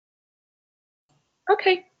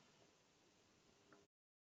Okay.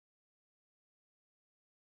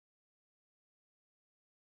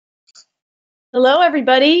 Hello,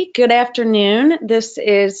 everybody. Good afternoon. This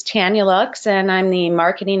is Tanya Lux, and I'm the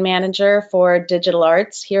marketing manager for digital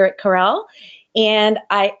arts here at Corel. And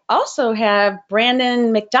I also have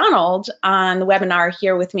Brandon McDonald on the webinar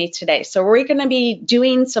here with me today. So we're going to be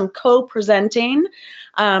doing some co-presenting.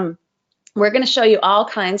 We're going to show you all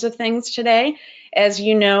kinds of things today. As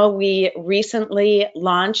you know, we recently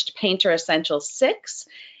launched Painter Essentials 6,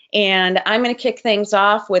 and I'm going to kick things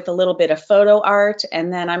off with a little bit of photo art,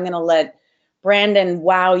 and then I'm going to let Brandon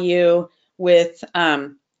wow you with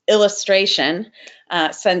illustration,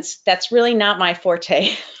 since that's really not my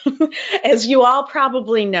forte, as you all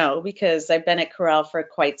probably know, because I've been at Corel for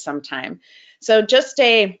quite some time. So just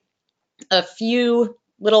a few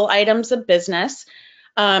little items of business.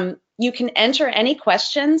 You can enter any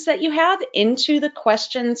questions that you have into the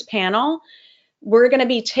questions panel. We're going to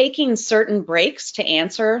be taking certain breaks to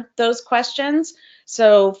answer those questions.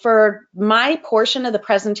 So for my portion of the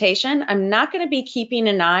presentation, I'm not going to be keeping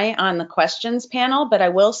an eye on the questions panel, but I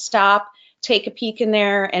will stop, take a peek in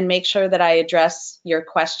there, and make sure that I address your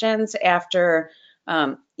questions after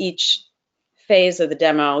each phase of the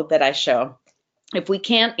demo that I show. If we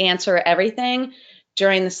can't answer everything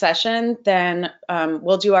during the session, then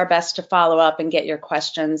we'll do our best to follow up and get your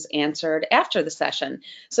questions answered after the session.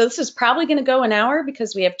 So this is probably going to go an hour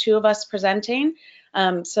because we have two of us presenting.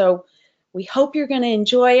 So we hope you're going to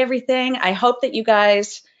enjoy everything. I hope that you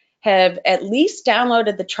guys have at least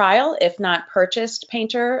downloaded the trial, if not purchased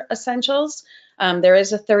Painter Essentials. There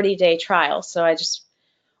is a 30-day trial, so I just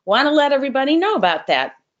want to let everybody know about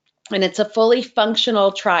that. And it's a fully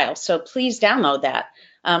functional trial, so please download that.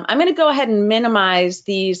 I'm going to go ahead and minimize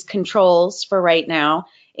these controls for right now.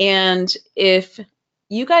 And if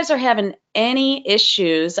you guys are having any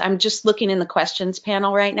issues, I'm just looking in the questions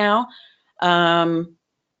panel right now.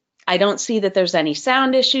 I don't see that there's any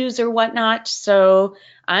sound issues or whatnot, so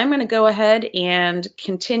I'm going to go ahead and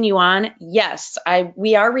continue on. Yes,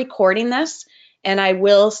 we are recording this, and I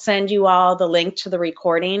will send you all the link to the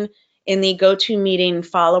recording in the GoToMeeting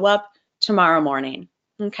follow-up tomorrow morning.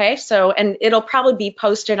 Okay, so, and it'll probably be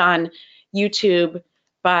posted on YouTube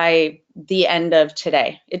by the end of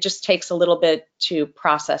today. It just takes a little bit to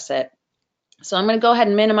process it. So I'm going to go ahead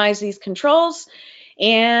and minimize these controls,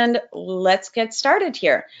 and let's get started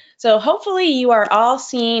here. So hopefully you are all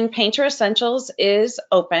seeing Painter Essentials is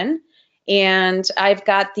open, and I've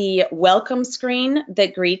got the welcome screen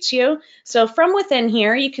that greets you. So from within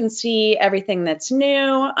here, you can see everything that's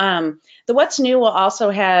new. The what's new will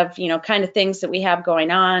also have, kind of things that we have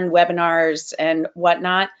going on, webinars and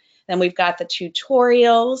whatnot. Then we've got the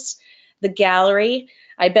tutorials, the gallery.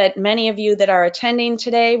 I bet many of you that are attending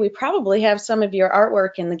today, we probably have some of your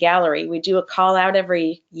artwork in the gallery. We do a call out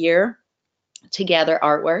every year to gather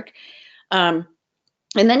artwork.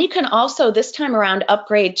 And then you can also, this time around,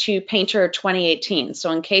 upgrade to Painter 2018.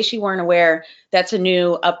 So in case you weren't aware, that's a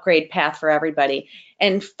new upgrade path for everybody.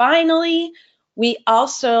 And finally, we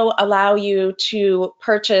also allow you to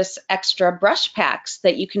purchase extra brush packs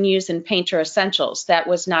that you can use in Painter Essentials. That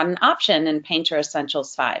was not an option in Painter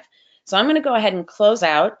Essentials 5. So I'm going to go ahead and close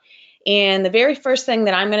out. And the very first thing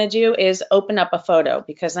that I'm going to do is open up a photo,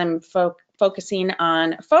 because I'm focusing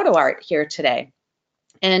on photo art here today.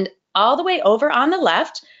 And all the way over on the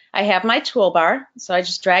left, I have my toolbar. So I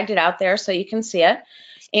just dragged it out there so you can see it.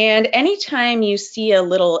 And anytime you see a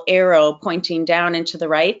little arrow pointing down and to the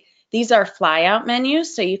right, these are flyout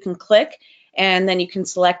menus. So you can click and then you can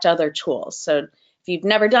select other tools. So if you've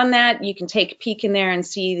never done that, you can take a peek in there and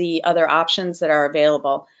see the other options that are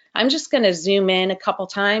available. I'm just going to zoom in a couple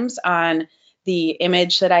times on the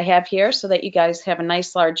image that I have here so that you guys have a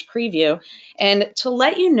nice large preview. And to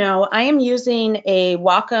let you know, I am using a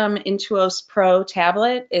Wacom Intuos Pro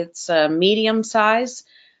tablet. It's a medium size,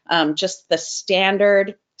 just the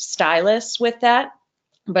standard stylus with that.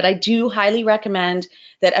 But I do highly recommend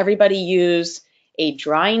that everybody use a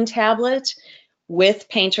drawing tablet with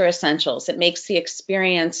Painter Essentials. It makes the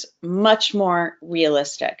experience much more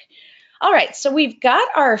realistic. All right, so we've got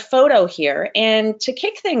our photo here, and to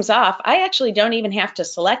kick things off, I actually don't even have to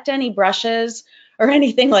select any brushes or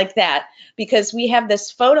anything like that, because we have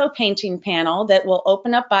this photo painting panel that will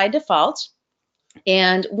open up by default.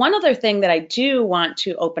 And one other thing that I do want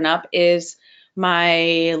to open up is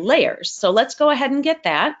my layers. So let's go ahead and get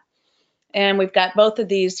that. And we've got both of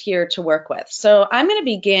these here to work with. So I'm going to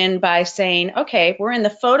begin by saying, okay, we're in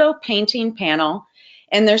the photo painting panel.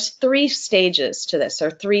 And there's 3 stages to this,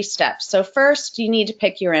 or 3 steps. So first, you need to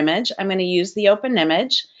pick your image. I'm going to use the open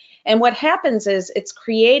image. And what happens is it's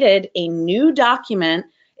created a new document.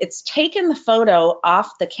 It's taken the photo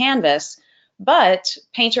off the canvas, but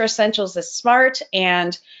Painter Essentials is smart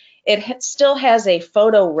and it still has a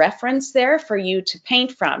photo reference there for you to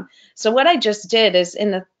paint from. So what I just did is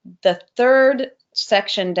in the third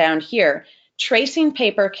section down here, tracing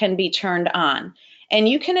paper can be turned on. And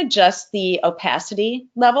you can adjust the opacity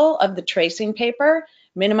level of the tracing paper,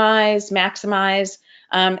 minimize, maximize.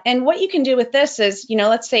 And what you can do with this is,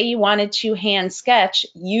 let's say you wanted to hand sketch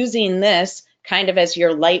using this kind of as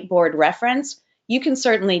your light board reference. You can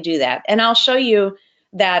certainly do that. And I'll show you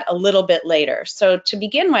that a little bit later. So to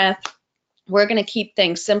begin with, we're going to keep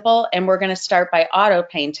things simple and we're going to start by auto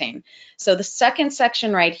painting. So the second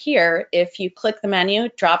section right here, if you click the menu,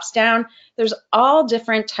 it drops down, there's all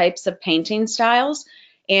different types of painting styles.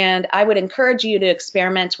 And I would encourage you to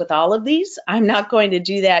experiment with all of these. I'm not going to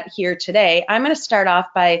do that here today. I'm going to start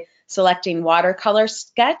off by selecting watercolor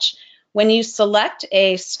sketch. When you select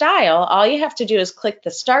a style, all you have to do is click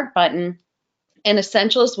the start button and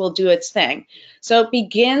Essentials will do its thing. So it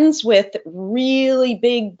begins with really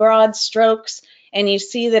big, broad strokes, and you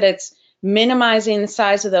see that it's minimizing the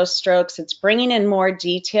size of those strokes. It's bringing in more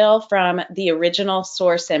detail from the original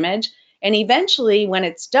source image, and eventually, when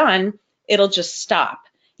it's done, it'll just stop.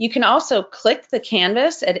 You can also click the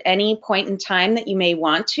canvas at any point in time that you may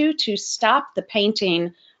want to stop the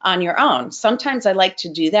painting on your own. Sometimes I like to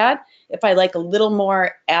do that if I like a little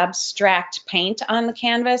more abstract paint on the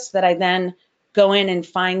canvas that I then go in and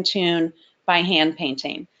fine tune by hand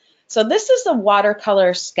painting. So this is a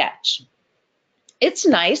watercolor sketch. It's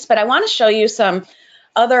nice, but I want to show you some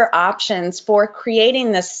other options for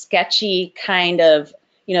creating this sketchy kind of,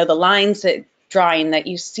 the lines drawing that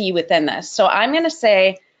you see within this. So I'm going to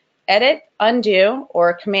say Edit, Undo,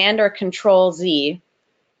 or Command or Control Z,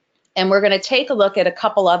 and we're going to take a look at a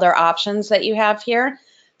couple other options that you have here.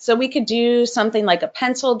 So we could do something like a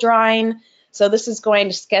pencil drawing. So this is going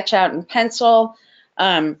to sketch out in pencil.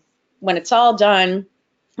 When it's all done,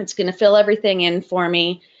 it's going to fill everything in for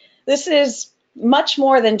me. This is much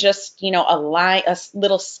more than just, a line, a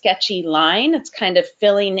little sketchy line. It's kind of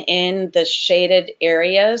filling in the shaded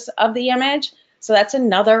areas of the image. So that's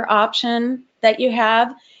another option that you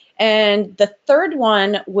have. And the third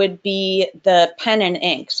one would be the pen and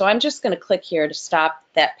ink. So I'm just going to click here to stop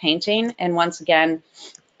that painting. And once again,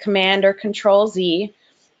 Command or Control Z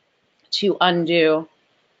to undo.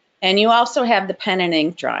 And you also have the pen and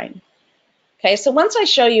ink drawing. Okay, so once I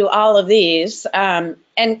show you all of these, and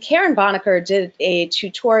Karen Bonacker did a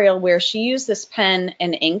tutorial where she used this pen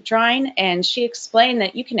and ink drawing, and she explained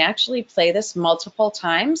that you can actually play this multiple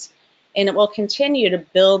times, and it will continue to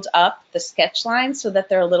build up the sketch lines so that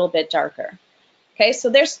they're a little bit darker. Okay, so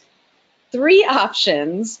there's three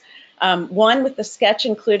options, one with the sketch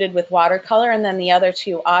included with watercolor, and then the other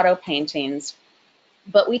two auto paintings.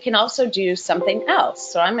 But we can also do something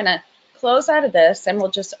else. So I'm going to close out of this and we'll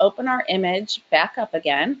just open our image back up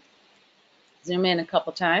again. Zoom in a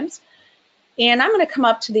couple times. And I'm going to come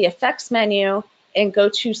up to the Effects menu and go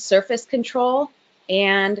to Surface Control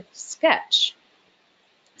and Sketch.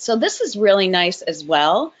 So this is really nice as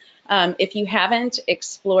well if you haven't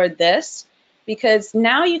explored this, because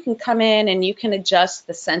now you can come in and you can adjust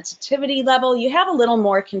the sensitivity level. You have a little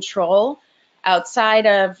more control outside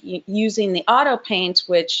of using the auto paint,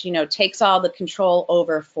 which takes all the control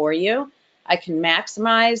over for you. I can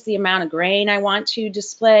maximize the amount of grain I want to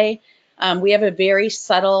display. We have a very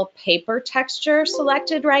subtle paper texture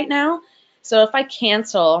selected right now. So if I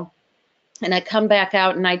cancel and I come back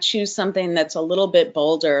out and I choose something that's a little bit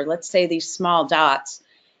bolder, let's say these small dots,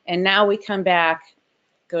 and now we come back,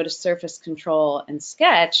 go to Surface Control and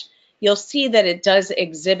Sketch, you'll see that it does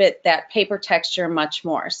exhibit that paper texture much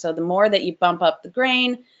more. So the more that you bump up the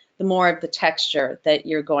grain, the more of the texture that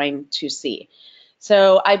you're going to see.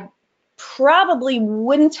 So I probably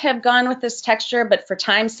wouldn't have gone with this texture, but for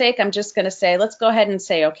time's sake, I'm just going to say, let's go ahead and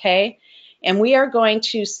say OK. And we are going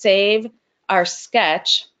to save our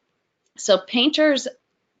sketch. So Painter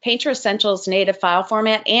Essentials native file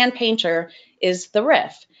format and Painter is the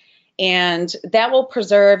RIF. And that will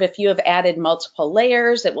preserve if you have added multiple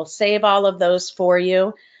layers. It will save all of those for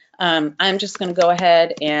you. I'm just going to go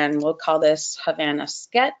ahead and we'll call this Havana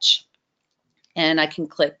Sketch. And I can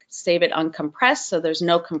click Save It Uncompressed, so there's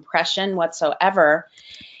no compression whatsoever.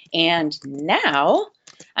 And now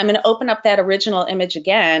I'm going to open up that original image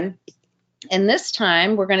again. And this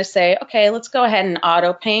time we're going to say, okay, let's go ahead and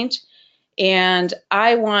auto paint. And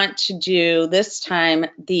I want to do this time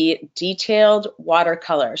the detailed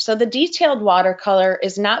watercolor. So the detailed watercolor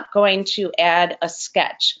is not going to add a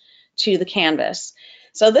sketch to the canvas.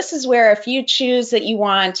 So this is where if you choose that you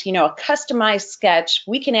want, a customized sketch,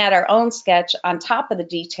 we can add our own sketch on top of the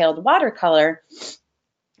detailed watercolor.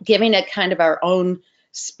 giving it kind of our own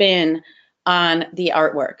spin on the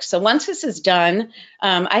artwork. So once this is done,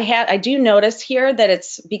 I do notice here that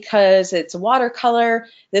it's because it's watercolor,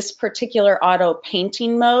 this particular auto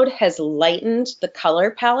painting mode has lightened the color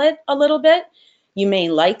palette a little bit. You may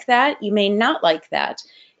like that, you may not like that.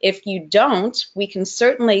 If you don't, we can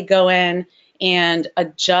certainly go in and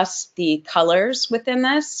adjust the colors within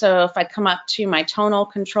this. So if I come up to my tonal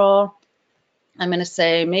control, I'm going to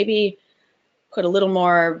say maybe put a little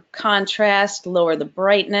more contrast, lower the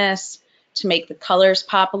brightness to make the colors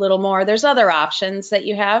pop a little more. There's other options that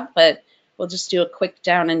you have, but we'll just do a quick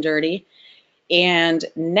down and dirty. And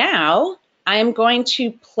now I'm going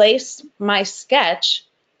to place my sketch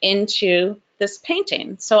into this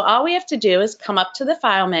painting. So all we have to do is come up to the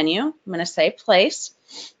file menu. I'm going to say place.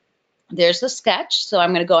 There's the sketch. So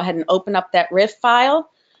I'm going to go ahead and open up that RIF file.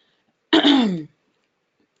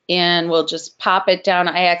 And we'll just pop it down.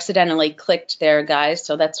 I accidentally clicked there, guys,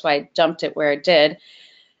 so that's why I dumped it where it did.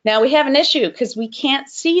 Now we have an issue because we can't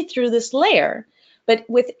see through this layer, but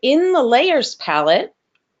within the layers palette,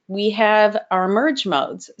 we have our merge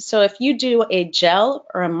modes. So if you do a gel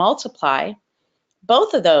or a multiply,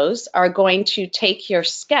 both of those are going to take your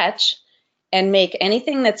sketch and make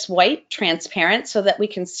anything that's white transparent so that we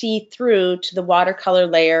can see through to the watercolor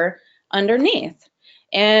layer underneath.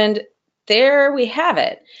 And there we have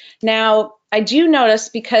it. Now, I do notice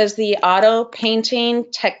because the auto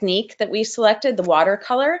painting technique that we selected, the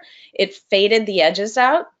watercolor, it faded the edges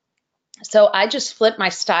out. So I just flip my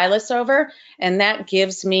stylus over and that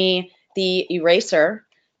gives me the eraser.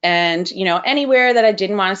 And, you know, anywhere that I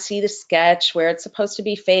didn't want to see the sketch where it's supposed to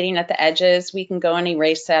be fading at the edges, we can go and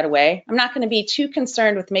erase that away. I'm not going to be too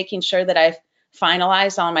concerned with making sure that I've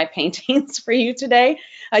finalized all my paintings for you today.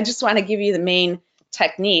 I just want to give you the main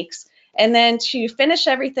techniques. And then to finish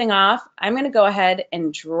everything off, I'm going to go ahead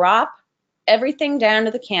and drop everything down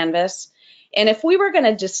to the canvas. And if we were going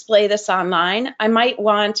to display this online, I might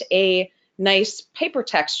want a nice paper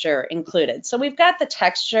texture included. So we've got the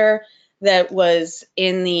texture that was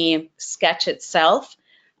in the sketch itself.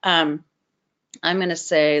 I'm going to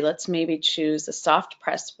say, let's maybe choose a soft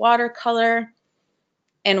press watercolor.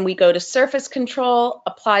 And we go to surface control,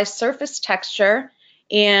 apply surface texture.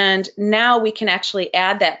 And now we can actually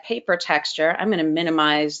add that paper texture. I'm going to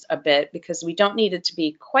minimize a bit because we don't need it to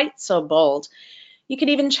be quite so bold. You could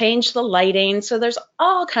even change the lighting. So there's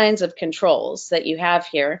all kinds of controls that you have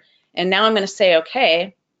here. And now I'm going to say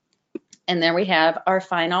OK. And there we have our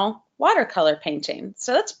final watercolor painting.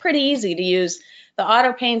 So that's pretty easy to use the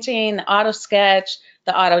auto painting, the auto sketch,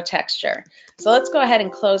 the auto texture. So let's go ahead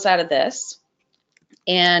and close out of this.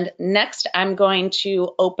 And next I'm going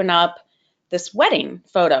to open up this wedding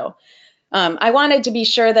photo. I wanted to be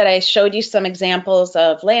sure that I showed you some examples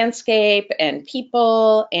of landscape and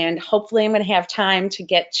people, and hopefully I'm going to have time to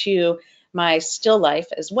get to my still life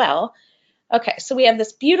as well. Okay, so we have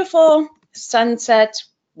this beautiful sunset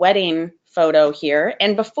wedding photo here.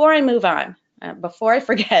 And before I move on, before I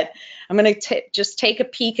forget, I'm going to just take a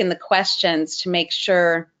peek in the questions to make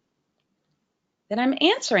sure that I'm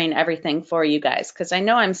answering everything for you guys, because I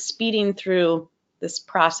know I'm speeding through this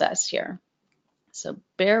process here. So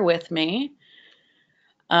bear with me.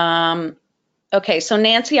 Okay, so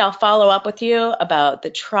Nancy, I'll follow up with you about the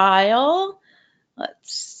trial.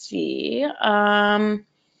 Let's see.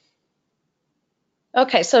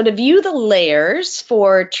 Okay, so to view the layers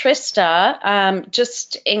for Trista,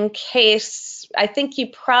 just in case, I think you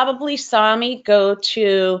probably saw me go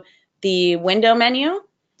to the window menu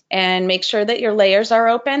and make sure that your layers are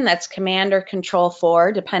open. That's Command or Control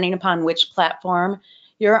 4, depending upon which platform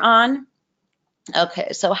you're on.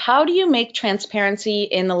 Okay, so how do you make transparency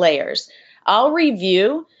in the layers? I'll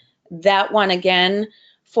review that one again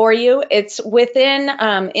for you. It's within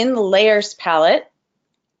in the layers palette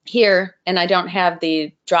here, and I don't have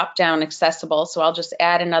the drop down accessible, so I'll just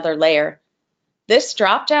add another layer. This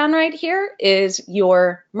drop down right here is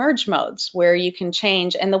your merge modes where you can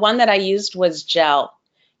change, and the one that I used was gel.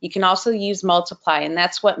 You can also use multiply, and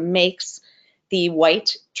that's what makes the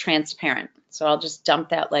white transparent. So I'll just dump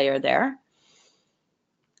that layer there.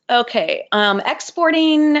 Okay,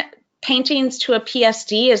 exporting paintings to a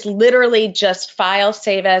PSD is literally just file,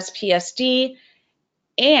 save as PSD,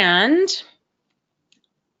 and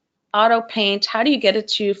auto paint, how do you get it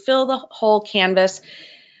to fill the whole canvas?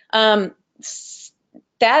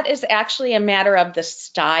 That is actually a matter of the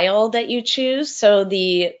style that you choose. So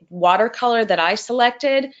the watercolor that I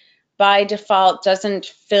selected by default doesn't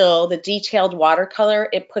fill the detailed watercolor.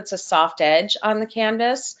 It puts a soft edge on the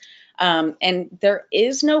canvas. And there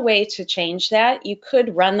is no way to change that. You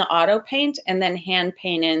could run the auto paint and then hand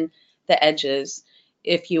paint in the edges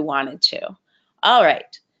if you wanted to. All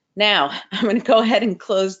right, Now, I'm going to go ahead and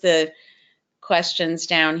close the questions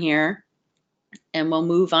down here, and we'll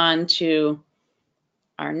move on to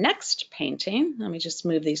our next painting. Let me just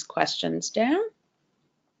move these questions down,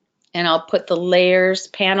 and I'll put the layers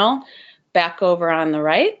panel back over on the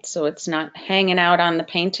right so it's not hanging out on the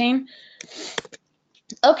painting.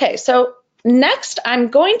 Okay, so next I'm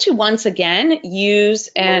going to once again use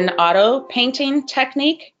an auto painting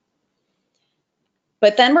technique,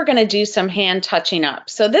 but then we're going to do some hand touching up.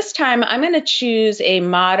 So this time I'm going to choose a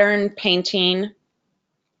modern painting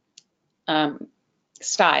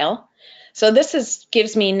style. So this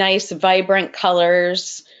gives me nice vibrant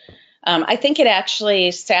colors. I think it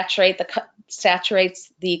actually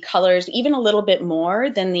saturates the colors even a little bit more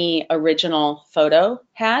than the original photo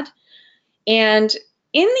had. And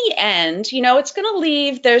in the end, you know, it's going to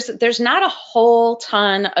leave, there's not a whole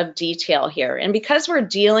ton of detail here. And because we're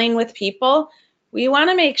dealing with people, we want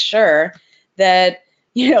to make sure that,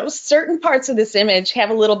 you know, certain parts of this image have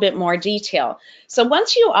a little bit more detail. So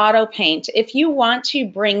once you auto paint, if you want to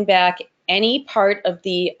bring back any part of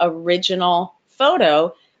the original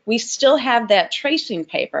photo, we still have that tracing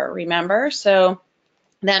paper, remember? So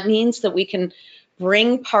that means that we can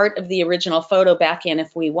bring part of the original photo back in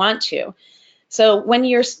if we want to. So when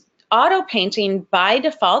you're auto painting, by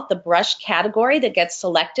default, the brush category that gets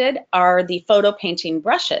selected are the photo painting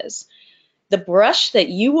brushes. The brush that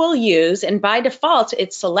you will use, and by default,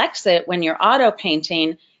 it selects it when you're auto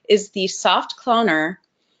painting, is the soft cloner.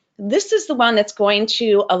 This is the one that's going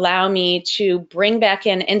to allow me to bring back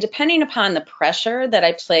in, and depending upon the pressure that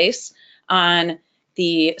I place on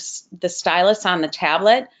the stylus on the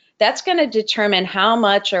tablet, that's going to determine how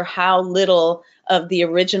much or how little of the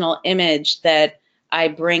original image that I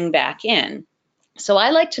bring back in. So I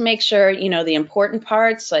like to make sure, you know, the important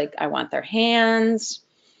parts, like I want their hands,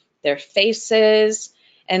 their faces,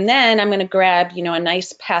 and then I'm going to grab, you know, a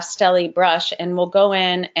nice pastel-y brush, and we'll go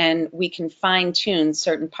in and we can fine tune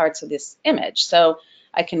certain parts of this image. So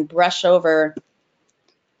I can brush over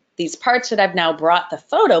these parts that I've now brought the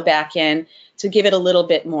photo back in to give it a little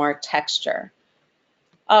bit more texture.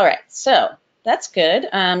 All right, so that's good.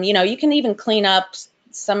 You know, you can even clean up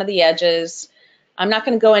some of the edges. I'm not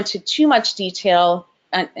going to go into too much detail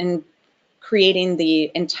in creating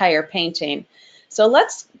the entire painting. So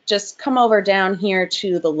let's just come over down here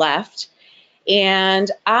to the left,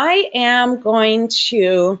 and I am going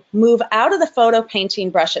to move out of the photo painting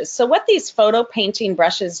brushes. So what these photo painting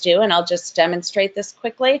brushes do, and I'll just demonstrate this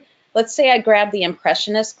quickly. Let's say I grab the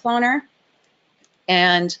Impressionist cloner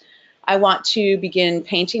and I want to begin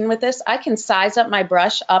painting with this. I can size up my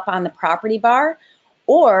brush up on the property bar,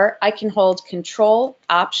 or I can hold Control,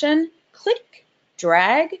 Option, click,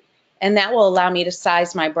 drag, and that will allow me to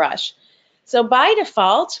size my brush. So by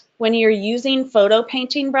default, when you're using photo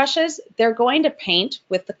painting brushes, they're going to paint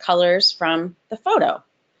with the colors from the photo.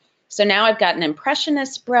 So now I've got an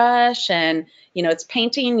Impressionist brush, and you know, it's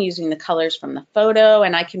painting using the colors from the photo,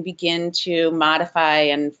 and I can begin to modify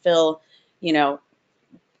and fill, you know,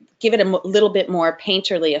 give it a little bit more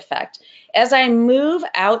painterly effect. As I move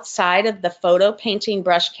outside of the photo painting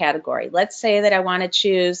brush category, let's say that I want to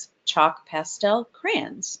choose chalk pastel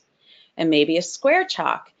crayons and maybe a square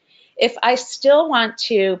chalk. If I still want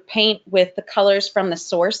to paint with the colors from the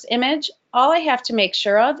source image, all I have to make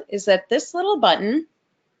sure of is that this little button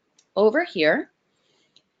over here,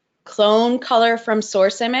 clone color from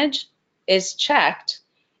source image, is checked.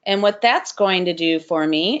 And what that's going to do for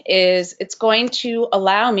me is it's going to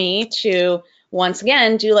allow me to, once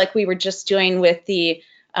again, do like we were just doing with the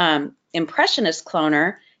Impressionist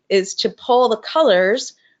cloner, is to pull the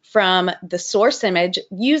colors from the source image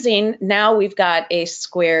using, now we've got a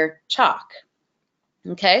square chalk.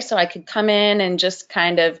 Okay, so I could come in and just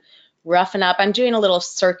kind of roughen up. I'm doing a little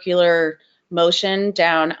circular motion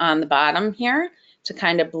down on the bottom here to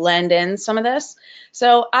kind of blend in some of this.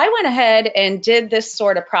 So I went ahead and did this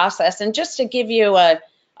sort of process, and just to give you a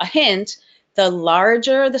hint, the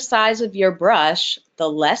larger the size of your brush, the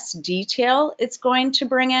less detail it's going to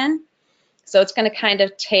bring in. So it's going to kind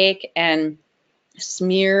of take and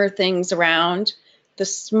smear things around. The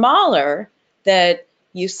smaller that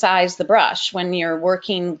you size the brush when you're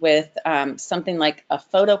working with something like a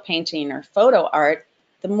photo painting or photo art,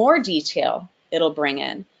 the more detail it'll bring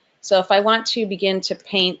in. So if I want to begin to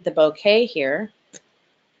paint the bouquet here,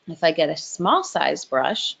 if I get a small size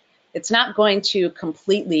brush, it's not going to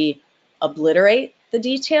completely obliterate the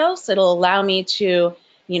details. It'll allow me to,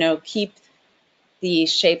 you know, keep the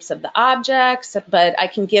shapes of the objects, but I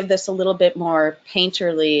can give this a little bit more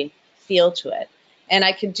painterly feel to it. And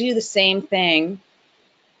I could do the same thing,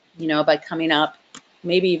 you know, by coming up,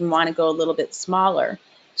 maybe even want to go a little bit smaller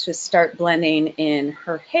to start blending in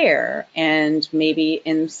her hair and maybe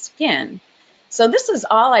in skin. So this is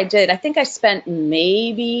all I did. I think I spent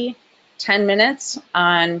maybe 10 minutes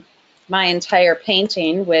on my entire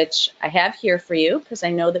painting, which I have here for you because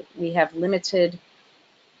I know that we have limited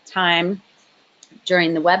time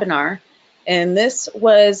during the webinar. And this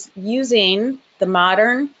was using the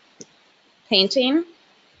modern painting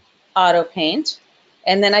auto paint.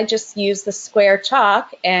 And then I just used the square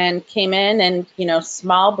chalk and came in and, you know,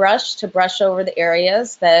 small brush to brush over the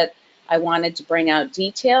areas that I wanted to bring out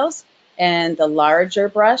details, and the larger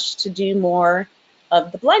brush to do more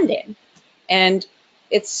of the blending. And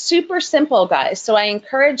it's super simple, guys. So I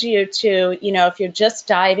encourage you to, you know, if you're just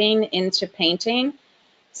diving into painting,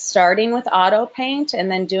 starting with auto paint and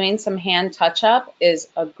then doing some hand touch-up is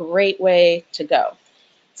a great way to go.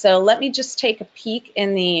 So let me just take a peek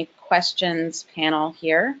in the questions panel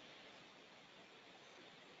here.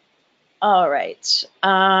 All right.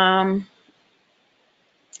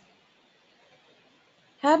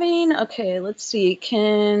 Okay, let's see,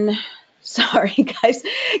 sorry guys,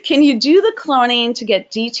 can you do the cloning to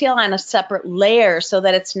get detail on a separate layer so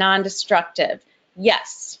that it's non-destructive?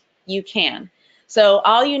 Yes, you can. So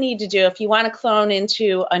all you need to do if you want to clone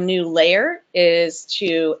into a new layer is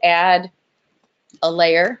to add a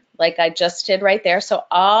layer like I just did right there. So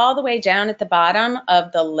all the way down at the bottom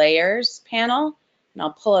of the layers panel, and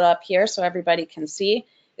I'll pull it up here so everybody can see,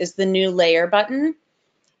 is the new layer button.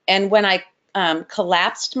 And when I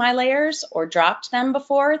collapsed my layers or dropped them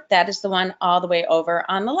before, that is the one all the way over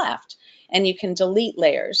on the left. And you can delete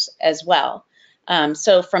layers as well.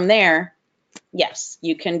 So from there, yes,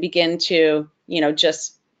 you can begin to, you know,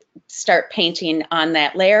 just start painting on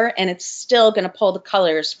that layer, and it's still going to pull the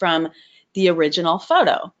colors from the original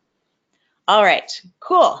photo. All right,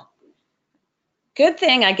 cool. Good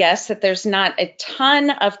thing, I guess, that there's not a ton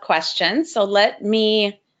of questions. So let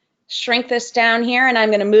me shrink this down here, and I'm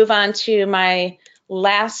going to move on to my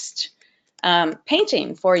last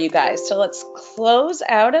painting for you guys. So let's close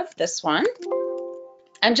out of this one.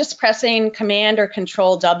 I'm just pressing Command or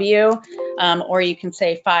Control W, or you can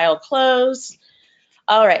say File Close.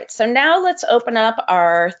 All right, so now let's open up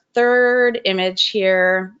our third image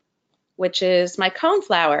here, which is my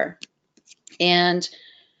coneflower. And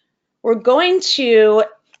we're going to,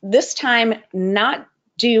 this time, not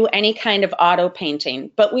do any kind of auto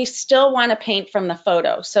painting, but we still want to paint from the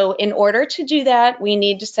photo. So in order to do that, we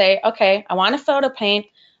need to say, okay, I want to photo paint,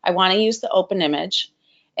 I want to use the open image,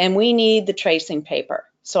 and we need the tracing paper.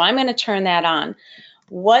 So I'm going to turn that on.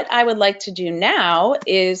 What I would like to do now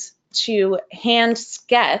is to hand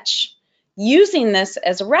sketch using this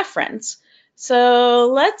as a reference.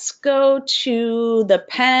 So let's go to the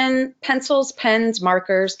pencils, pens,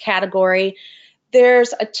 markers category.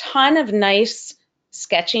 There's a ton of nice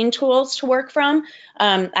sketching tools to work from.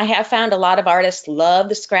 I have found a lot of artists love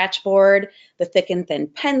the scratch board, the thick and thin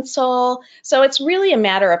pencil. So it's really a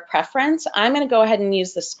matter of preference. I'm going to go ahead and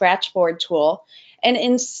use the scratch board tool. And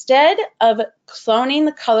instead of cloning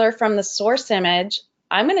the color from the source image,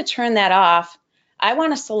 I'm going to turn that off. I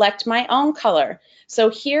want to select my own color. So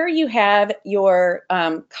here you have your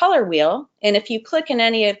color wheel, and if you click in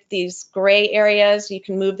any of these gray areas, you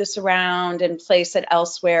can move this around and place it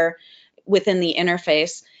elsewhere within the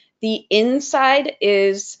interface. The inside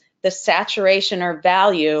is the saturation or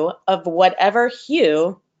value of whatever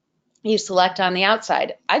hue you select on the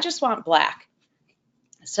outside. I just want black.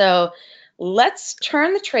 So let's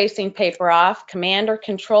turn the tracing paper off, Command or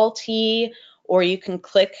Control T, or you can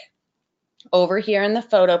click over here in the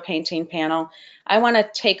photo painting panel. I want to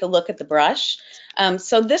take a look at the brush.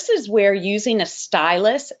 So this is where using a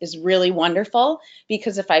stylus is really wonderful,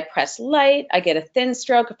 because if I press light, I get a thin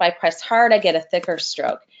stroke. If I press hard, I get a thicker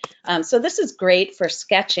stroke. So this is great for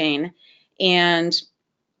sketching, and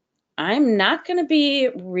I'm not going to be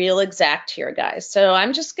real exact here, guys. So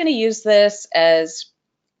I'm just going to use this as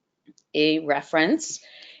a reference,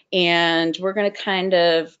 and we're going to kind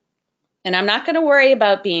of, and I'm not going to worry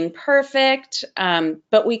about being perfect,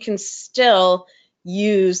 but we can still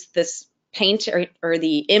use this paint or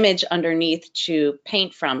the image underneath to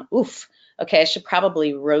paint from. Oof. Okay, I should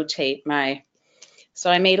probably rotate my,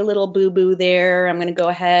 so I made a little boo-boo there. I'm going to go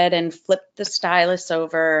ahead and flip the stylus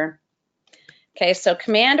over. Okay, so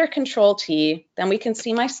Command or Control T, then we can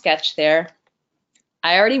see my sketch there.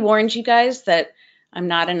 I already warned you guys that I'm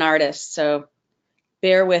not an artist, so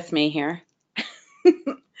bear with me here.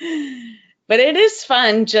 But it is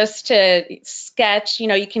fun just to sketch. You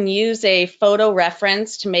know, you can use a photo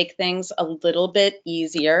reference to make things a little bit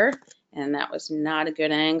easier. And that was not a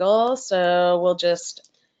good angle, so we'll just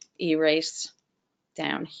erase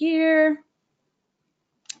down here.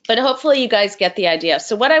 But hopefully you guys get the idea.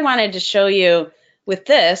 So what I wanted to show you with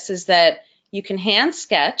this is that you can hand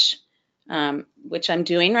sketch, which I'm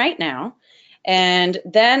doing right now, and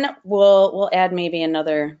then we'll add maybe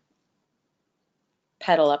another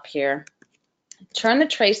petal up here. Turn the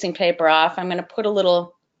tracing paper off. I'm going to put a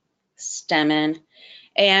little stem in.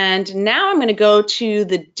 And now I'm going to go to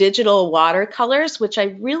the digital watercolors, which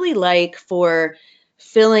I really like for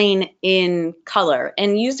filling in color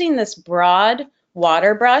and using this broad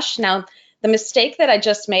water brush. Now, the mistake that I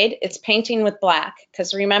just made, it's painting with black,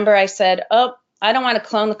 because remember I said, oh, I don't want to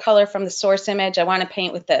clone the color from the source image. I want to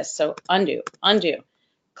paint with this. So undo, undo.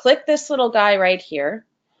 Click this little guy right here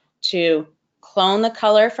to clone the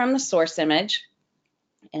color from the source image.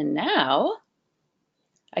 And now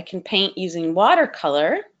I can paint using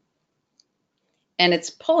watercolor, and it's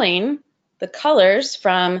pulling the colors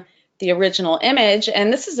from the original image.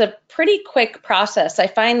 And this is a pretty quick process. I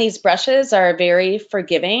find these brushes are very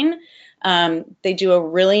forgiving. They do a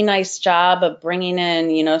really nice job of bringing in,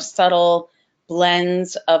 you know, subtle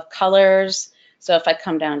blends of colors. So if I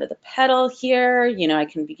come down to the petal here, you know, I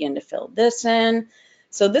can begin to fill this in.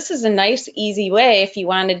 So this is a nice, easy way if you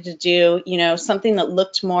wanted to do, you know, something that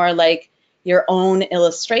looked more like your own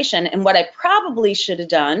illustration. And what I probably should have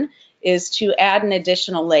done is to add an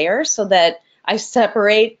additional layer so that I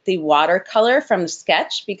separate the watercolor from the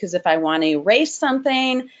sketch, because if I want to erase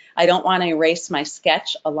something, I don't want to erase my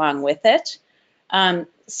sketch along with it.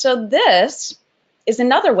 So this is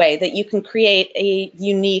another way that you can create a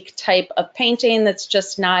unique type of painting that's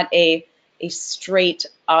just not a straight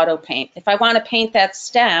auto paint. If I want to paint that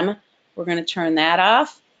stem, we're going to turn that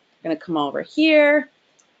off. I'm going to come over here,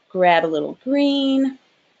 grab a little green,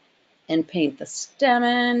 and paint the stem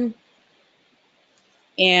in.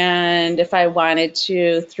 And if I wanted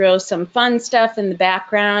to throw some fun stuff in the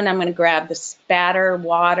background, I'm going to grab the spatter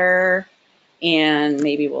water, and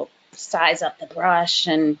maybe we'll size up the brush,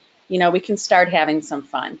 and you know, we can start having some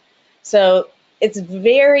fun. So it's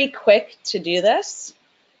very quick to do this.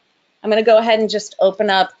 I'm going to go ahead and just open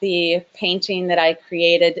up the painting that I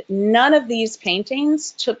created. None of these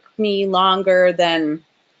paintings took me longer than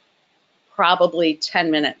probably 10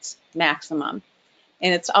 minutes maximum.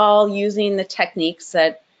 And it's all using the techniques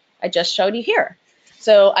that I just showed you here.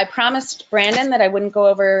 So I promised Brandon that I wouldn't go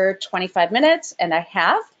over 25 minutes, and I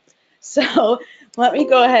have. So let me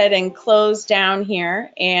go ahead and close down here.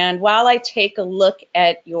 And while I take a look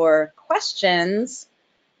at your questions,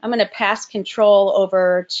 I'm going to pass control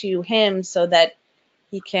over to him so that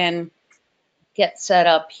he can get set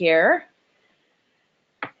up here.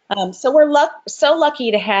 So we're so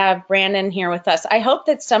lucky to have Brandon here with us. I hope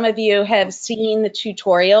that some of you have seen the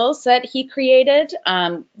tutorials that he created.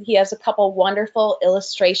 He has a couple wonderful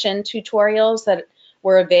illustration tutorials that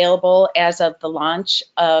were available as of the launch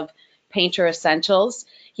of Painter Essentials.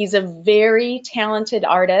 He's a very talented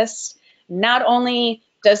artist. Not only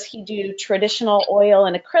does he do traditional oil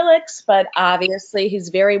and acrylics, but obviously he's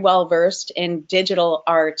very well versed in digital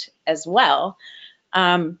art as well.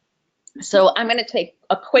 So I'm going to take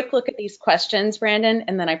a quick look at these questions, Brandon,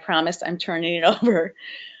 and then I promise I'm turning it over.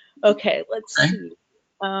 Okay, let's see.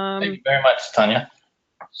 Thank you very much, Tanya.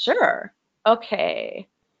 Sure. Okay.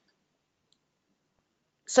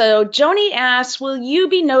 So Joni asks, will you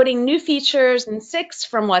be noting new features in 6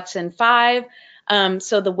 from what's in 5?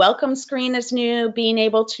 So the welcome screen is new, being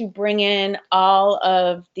able to bring in all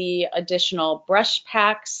of the additional brush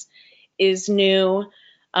packs is new.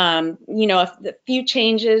 You know, a few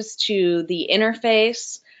changes to the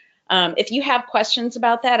interface. If you have questions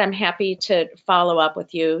about that, I'm happy to follow up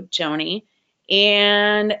with you, Joni.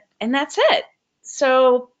 And that's it.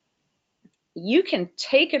 So you can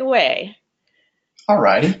take it away. All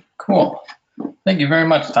righty, cool. Thank you very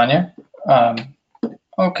much, Tanya.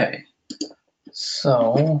 Okay,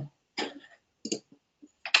 so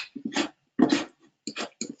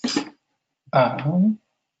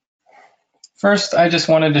first, I just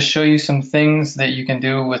wanted to show you some things that you can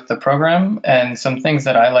do with the program and some things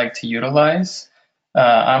that I like to utilize.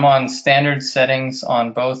 I'm on standard settings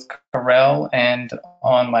on both Corel and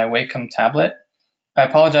on my Wacom tablet. I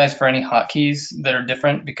apologize for any hotkeys that are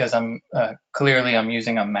different because I'm clearly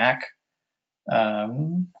using a Mac.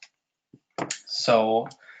 So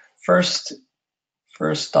first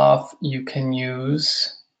off, you can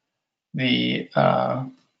use the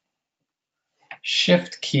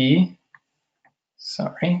Shift key.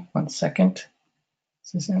 Sorry, 1 second.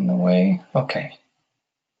 This is in the way. Okay.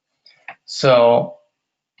 So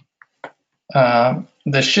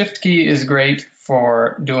the Shift key is great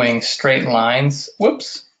for doing straight lines.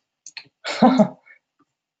 Whoops.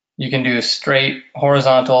 You can do straight,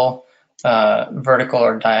 horizontal, vertical,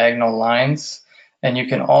 or diagonal lines. And you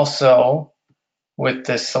can also, with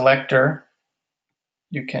this selector,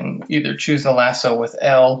 you can either choose the lasso with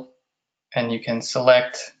L, and you can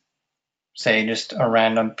select, say, just a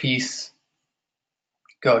random piece,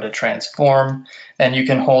 go to transform, and you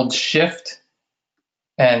can hold shift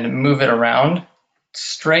and move it around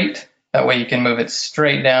straight. That way you can move it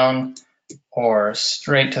straight down or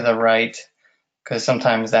straight to the right, because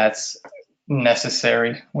sometimes that's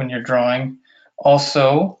necessary when you're drawing.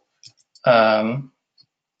 Also,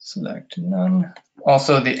 select none.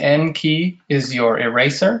 Also, the N key is your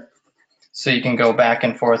eraser, so you can go back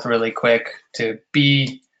and forth really quick to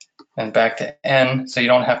B and back to N, so you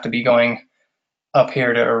don't have to be going up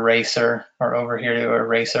here to eraser or over here to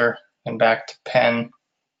eraser and back to pen.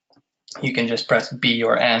 You can just press B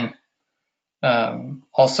or N.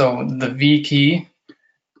 Also, the V key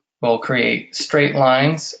will create straight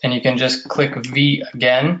lines, and you can just click V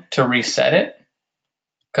again to reset it,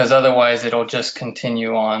 because otherwise it'll just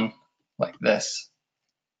continue on like this.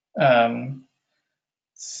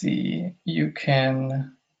 See, you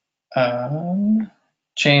can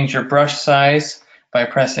change your brush size by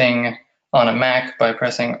pressing on a Mac by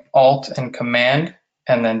pressing Alt and Command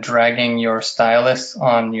and then dragging your stylus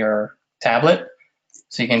on your tablet.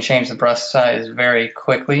 So you can change the brush size very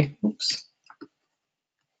quickly. Oops.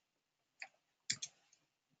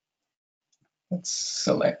 Let's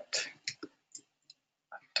select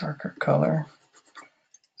a darker color.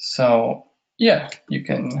 So yeah, you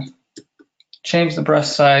can change the brush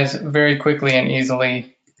size very quickly and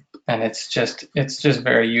easily, and it's just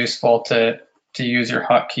very useful to use your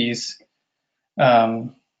hotkeys.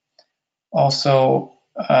 Also,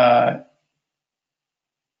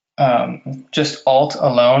 just Alt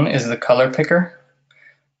alone is the color picker.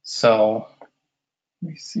 So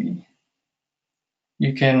let me see.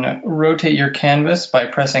 You can rotate your canvas by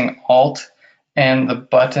pressing Alt and the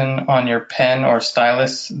button on your pen or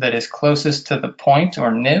stylus that is closest to the point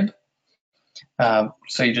or nib.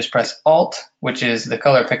 So you just press Alt, which is the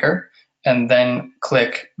color picker, and then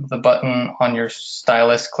click the button on your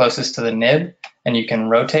stylus closest to the nib, and you can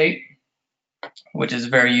rotate, which is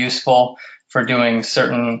very useful for doing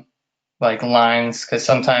certain like lines, because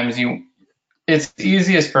sometimes it's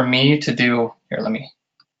easiest for me to do,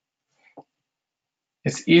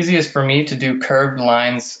 it's easiest for me to do curved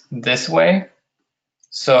lines this way.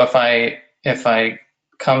 So if I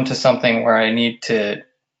come to something where I need to,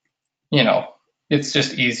 it's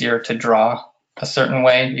just easier to draw a certain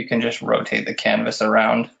way, you can just rotate the canvas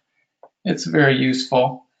around. It's very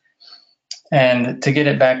useful. And to get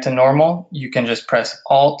it back to normal, you can just press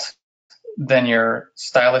Alt, then your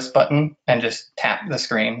stylus button, and just tap the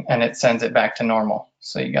screen, and it sends it back to normal.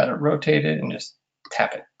 So you got to rotate it and just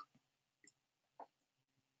tap it.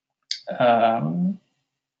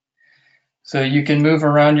 So you can move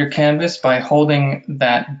around your canvas by holding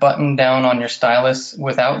that button down on your stylus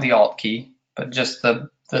without the Alt key, but just the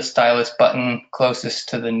stylus button closest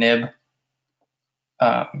to the nib,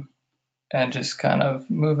 and just kind of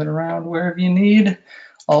move it around wherever you need.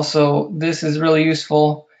 Also, this is really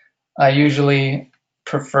useful. I usually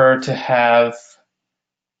prefer to have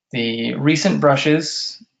the recent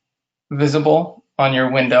brushes visible on your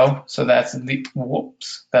window. So that's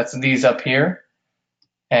these up here.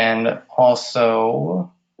 And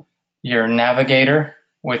also your navigator,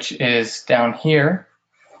 which is down here,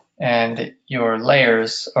 and your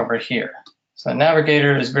layers over here. So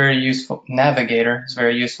navigator is very useful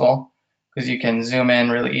because you can zoom in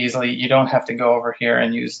really easily. You don't have to go over here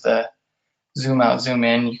and use the zoom out, zoom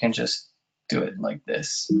in. You can just do it like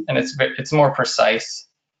this, and it's more precise,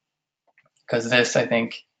 because this, I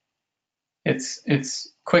think, it's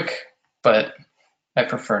quick, but I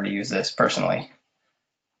prefer to use this personally.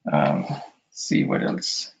 Let's see what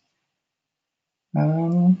else.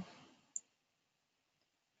 I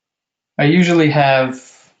usually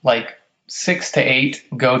have like 6 to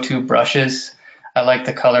 8 go-to brushes. I like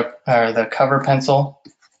the cover pencil.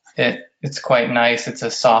 It's quite nice. It's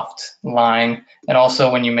a soft line, and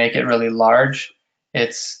also when you make it really large,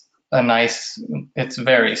 it's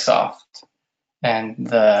very soft. And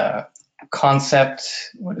the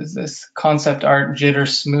concept, what is this? Concept art jitter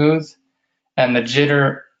smooth, and the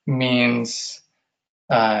jitter means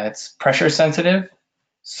it's pressure sensitive,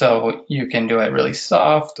 so you can do it really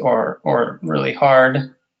soft or really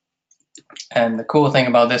hard. And the cool thing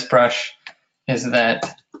about this brush is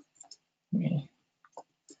that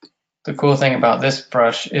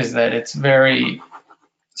it's very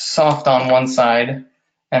soft on one side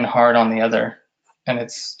and hard on the other, and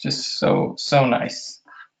it's just so nice.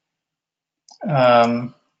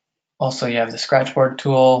 Also, you have the scratchboard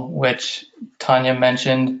tool, which Tanya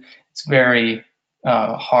mentioned. It's very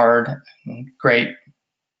hard and great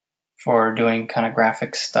for doing kind of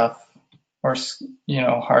graphic stuff or,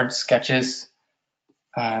 hard sketches.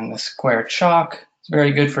 And the square chalk is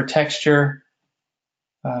very good for texture.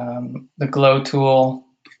 The glow tool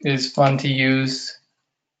is fun to use.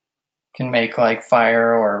 Can make like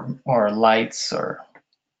fire or lights, or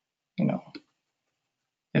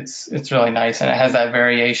it's really nice, and it has that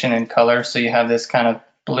variation in color. So you have this kind of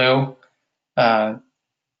blue, kind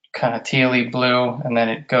of tealy blue, and then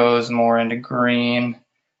it goes more into green.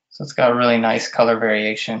 So it's got a really nice color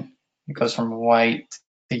variation. It goes from white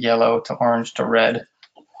to yellow to orange to red.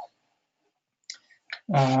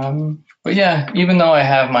 But yeah, even though I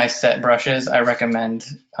have my set brushes, I recommend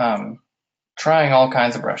trying all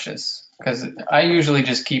kinds of brushes, because I usually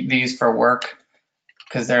just keep these for work,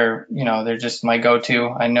 because they're just my go-to.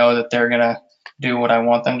 I know that they're gonna do what I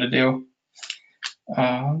want them to do.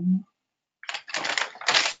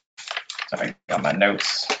 Sorry, I got my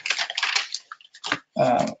notes.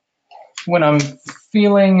 When I'm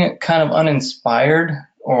feeling kind of uninspired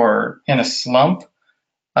or in a slump,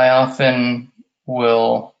 I often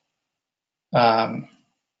will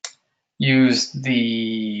use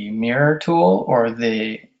the mirror tool or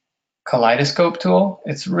the kaleidoscope tool.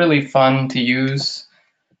 It's really fun to use.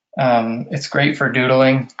 It's great for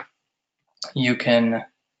doodling. You go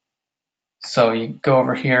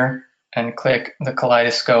over here and click the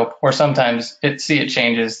kaleidoscope, or sometimes it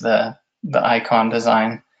changes the icon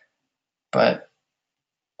design, but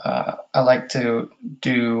I like to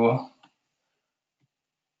do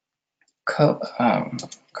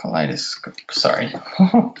kaleidoscope, sorry.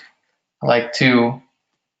 I like to,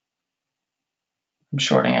 I'm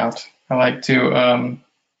shorting out. I like to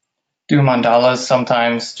do mandalas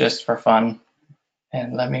sometimes just for fun.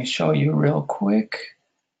 And let me show you real quick.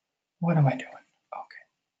 What am I doing? Okay.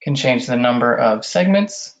 Can change the number of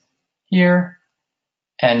segments here,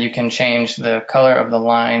 and you can change the color of the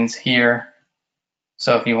lines here.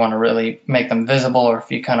 So if you want to really make them visible, or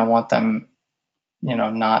if you kind of want them,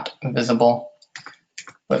 not visible.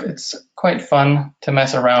 But it's quite fun to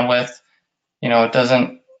mess around with. It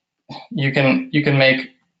doesn't, you can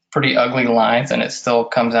make pretty ugly lines and it still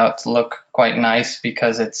comes out to look quite nice,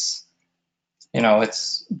 because it's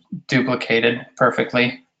duplicated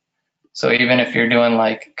perfectly. So even if you're doing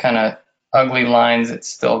like kind of ugly lines, it's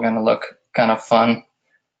still going to look kind of fun.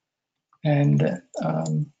 And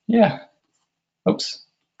yeah, oops.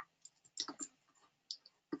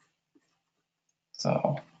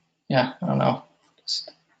 So yeah, I don't know.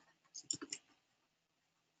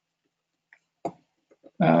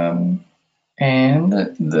 And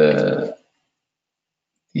the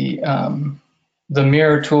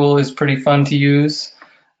mirror tool is pretty fun to use.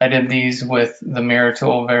 I did these with the mirror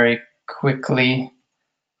tool very quickly.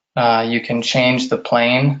 You can change the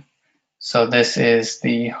plane. So this is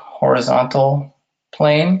the horizontal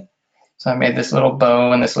plane. So I made this little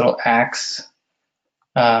bow and this little axe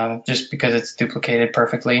just because it's duplicated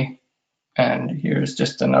perfectly. And here's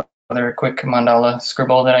just another quick mandala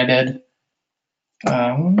scribble that I did.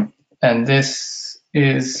 And this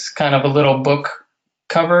is kind of a little book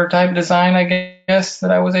cover type design, I guess,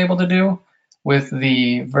 that I was able to do with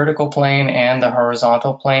the vertical plane and the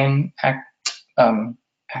horizontal plane active.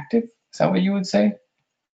 Is that what you would say?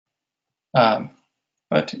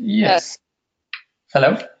 But yes.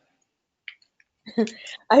 Hello?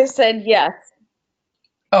 I said yes.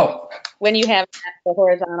 Oh. When you have the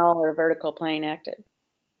horizontal or vertical plane active.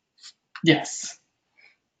 Yes.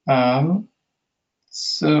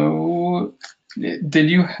 So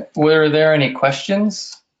were there any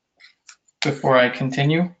questions before I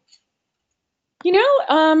continue?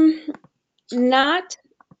 Not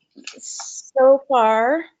so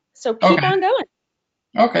far. So keep on going.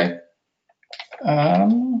 Okay.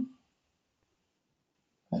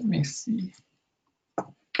 Let me see.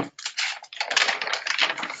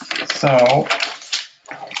 So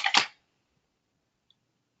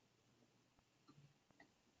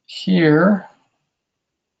here,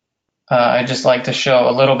 I just like to show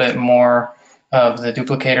a little bit more of the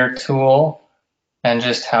duplicator tool and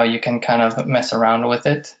just how you can kind of mess around with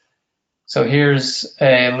it. So here's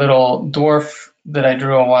a little dwarf that I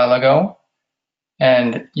drew a while ago,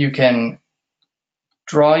 and you can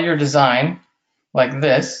draw your design like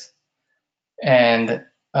this and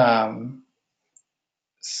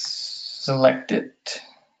select it,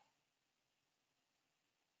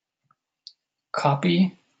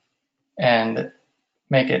 copy, and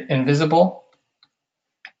make it invisible,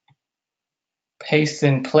 paste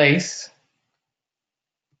in place,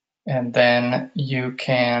 and then you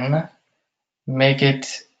can make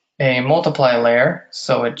it a multiply layer,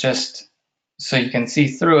 so it just so you can see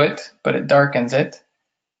through it, but it darkens it.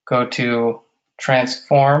 Go to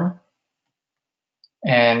transform,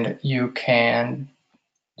 and you can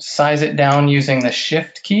size it down using the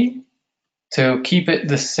shift key to keep it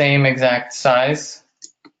the same exact size.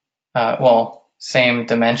 Well, same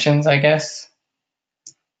dimensions, I guess.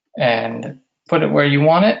 And put it where you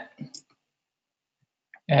want it.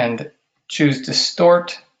 And choose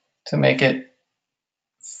distort to make it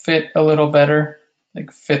fit a little better,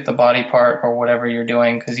 like fit the body part or whatever you're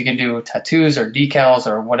doing, because you can do tattoos or decals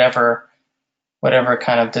or whatever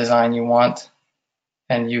kind of design you want.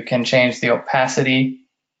 And you can change the opacity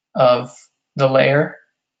of the layer.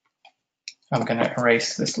 I'm going to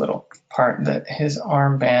erase this little part that his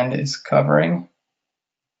armband is covering.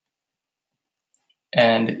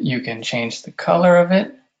 And you can change the color of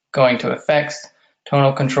it, going to effects,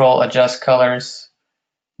 tonal control, adjust colors,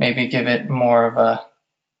 maybe give it more of a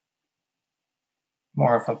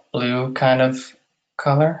blue kind of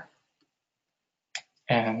color.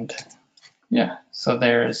 And yeah, so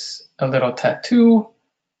there's a little tattoo,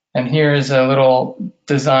 and here's a little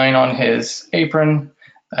design on his apron.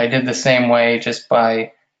 I did the same way, just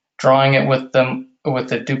by drawing it with the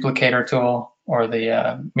duplicator tool or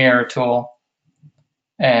the mirror tool.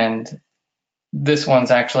 And this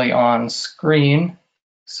one's actually on screen,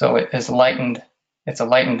 so it is lightened. It's a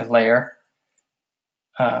lightened layer.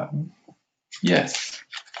 Yes.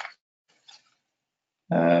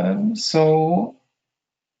 So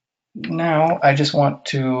now I just want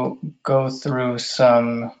to go through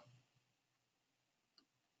some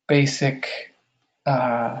basic,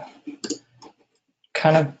 kind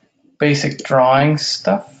of basic drawing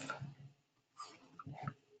stuff.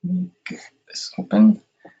 Get this open.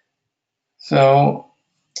 So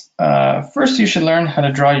first you should learn how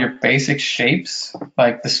to draw your basic shapes,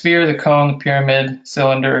 like the sphere, the cone, the pyramid,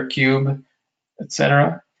 cylinder, cube,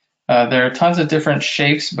 etc. There are tons of different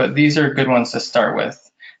shapes, but these are good ones to start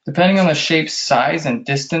with. Depending on the shape's size and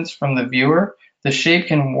distance from the viewer, the shape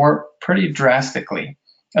can warp pretty drastically.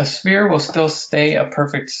 A sphere will still stay a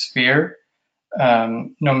perfect sphere,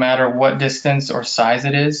 no matter what distance or size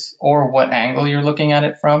it is, or what angle you're looking at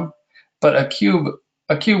it from. But a cube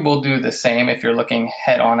will do the same if you're looking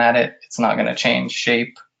head on at it. It's not going to change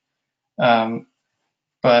shape.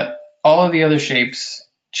 But all of the other shapes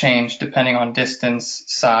change depending on distance,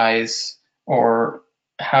 size, or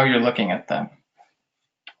how you're looking at them.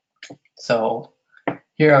 So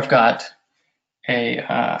here I've got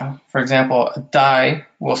for example, a die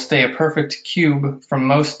will stay a perfect cube from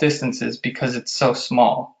most distances because it's so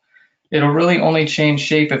small. It'll really only change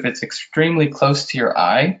shape if it's extremely close to your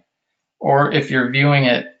eye, or if you're viewing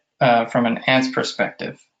it from an ant's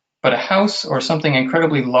perspective. But a house or something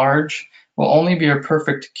incredibly large will only be a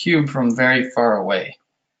perfect cube from very far away.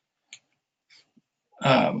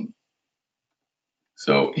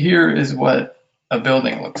 So here is what a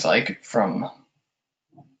building looks like from,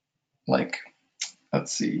 like,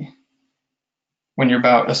 let's see, when you're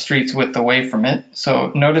about a street's width away from it.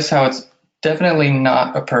 So notice how it's definitely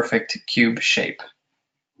not a perfect cube shape.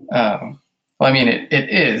 Well, I mean, it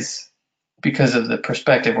is because of the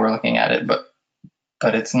perspective we're looking at it,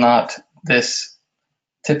 but it's not this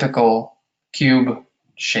typical cube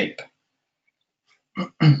shape.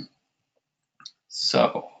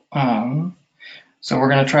 So we're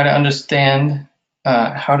going to try to understand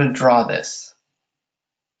how to draw this.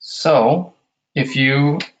 So if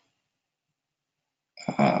you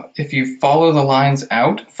follow the lines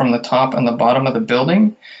out from the top and the bottom of the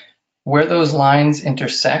building, where those lines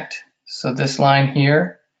intersect, so this line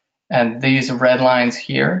here and these red lines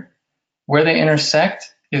here, where they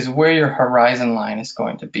intersect is where your horizon line is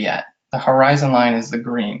going to be at. The horizon line is the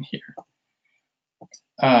green here.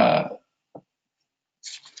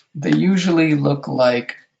 They usually look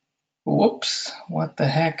like, whoops, what the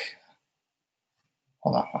heck?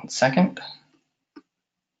 Hold on one second.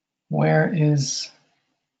 Where is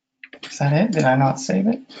that it? Did I not save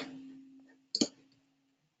it?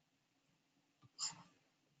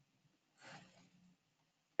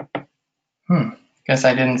 Guess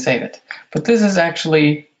I didn't save it. But this is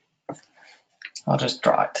actually, I'll just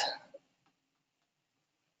draw it.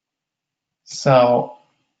 So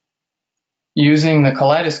using the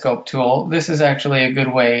kaleidoscope tool, this is actually a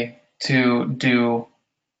good way to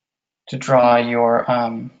draw your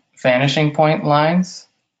vanishing point lines.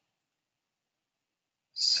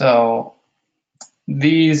 So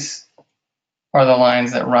these are the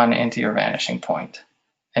lines that run into your vanishing point.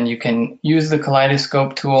 And you can use the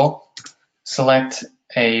kaleidoscope tool, select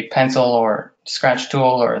a pencil or scratch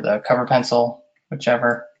tool or the cover pencil,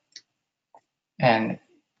 whichever, and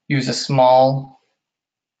use a small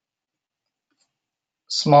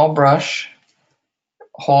brush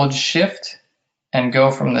hold shift and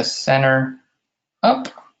go from the center up.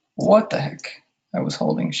 What the heck? I was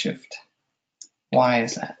holding shift. Why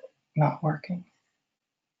is that not working?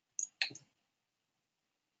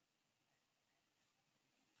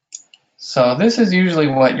 So this is usually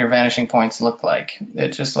what your vanishing points look like. It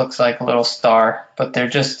just looks like a little star, but they're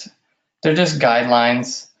just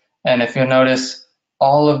guidelines. And if you'll notice,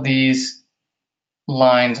 all of these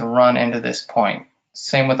lines run into this point.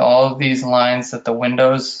 Same with all of these lines that the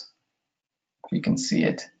windows, if you can see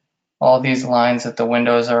it, all these lines that the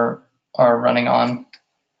windows are running on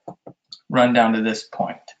run down to this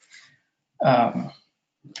point.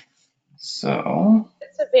 So.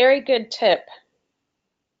 It's a very good tip.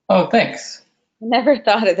 Oh, thanks. Never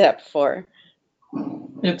thought of that before.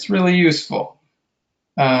 It's really useful.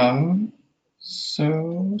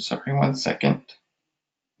 So, sorry, 1 second.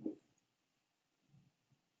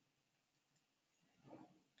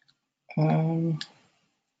 Okay.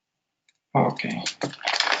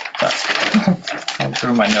 I'm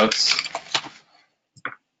through my notes.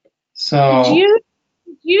 So. Did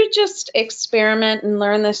you just experiment and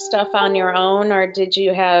learn this stuff on your own, or did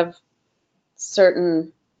you have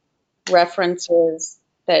certain references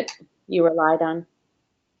that you relied on?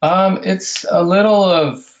 It's a little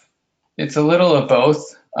of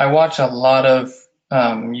both. I watch a lot of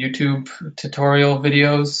YouTube tutorial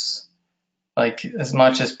videos, like as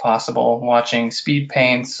much as possible, watching speed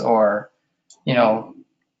paints or, you know,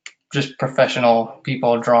 just professional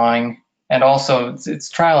people drawing, and also it's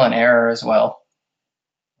trial and error as well.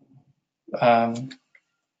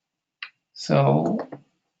 So,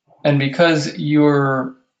 and because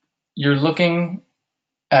you're looking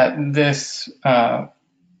at this from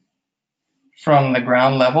the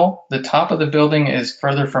ground level, the top of the building is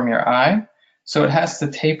further from your eye, so it has to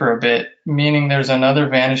taper a bit, meaning there's another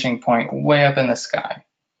vanishing point way up in the sky.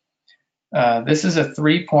 This is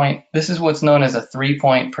this is what's known as a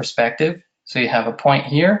 3-point perspective. So you have a point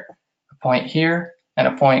here, and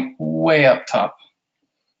a point way up top.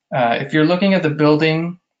 If you're looking at the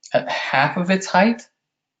building at half of its height,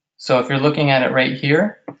 so if you're looking at it right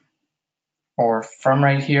here, or from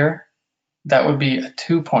right here, that would be a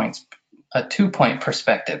 2-point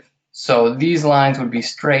perspective. So these lines would be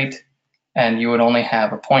straight, and you would only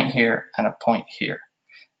have a point here and a point here.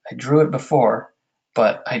 I drew it before,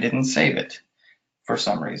 but I didn't save it for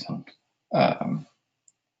some reason.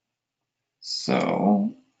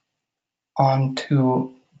 So on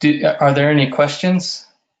to, are there any questions,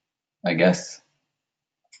 I guess?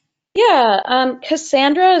 Yeah,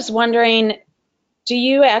 Cassandra is wondering, do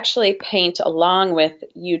you actually paint along with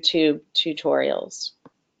YouTube tutorials?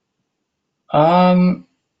 No,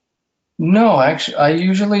 actually, I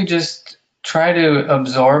usually just try to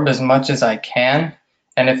absorb as much as I can.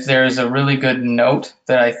 And if there's a really good note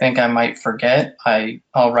that I think I might forget,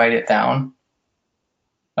 I'll write it down.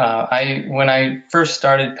 When I first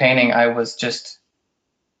started painting, I was just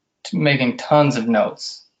making tons of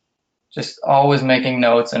notes, just always making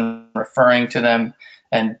notes and referring to them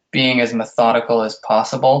and being as methodical as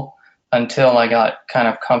possible until I got kind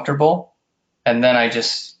of comfortable. And then I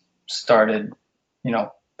just started,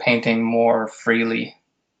 painting more freely.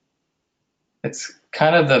 It's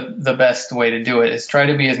kind of the best way to do it, is try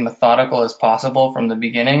to be as methodical as possible from the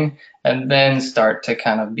beginning and then start to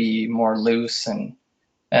kind of be more loose and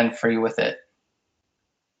free with it.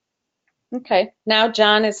 Okay. Now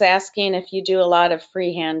John is asking if you do a lot of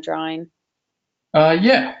freehand drawing.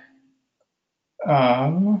 Yeah.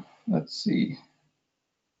 Let's see.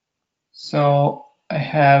 So I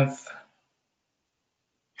have,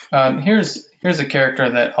 here's a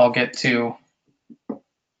character that I'll get to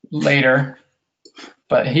later,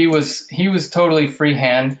 but he was totally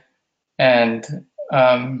freehand, and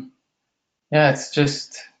yeah, it's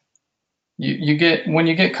just you get, when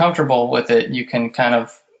you get comfortable with it, you can kind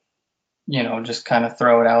of, just kind of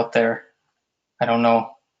throw it out there. I don't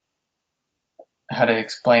know how to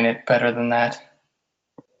explain it better than that.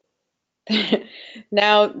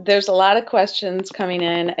 Now, there's a lot of questions coming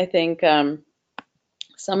in. I think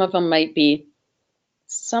some of them might be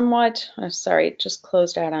somewhat, sorry, it just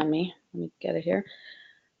closed out on me. Let me get it here.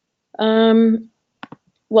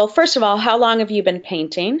 Well, first of all, how long have you been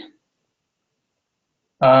painting?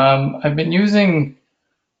 I've been using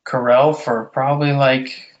Corel for probably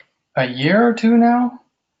like a year or two now.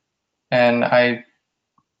 And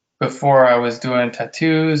before I was doing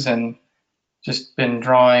tattoos and just been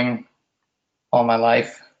drawing all my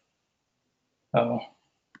life. So.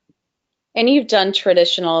 And you've done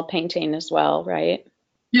traditional painting as well, right?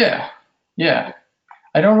 Yeah.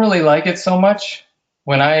 I don't really like it so much.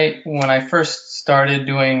 When I first started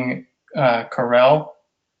doing Corel,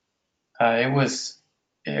 it was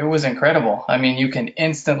it was incredible. I mean, you can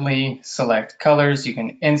instantly select colors, you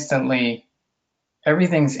can instantly,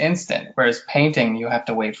 everything's instant. Whereas painting, you have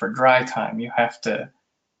to wait for dry time. You have to,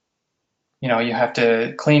 you have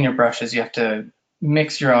to clean your brushes, you have to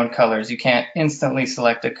mix your own colors. You can't instantly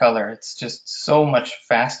select a color. It's just so much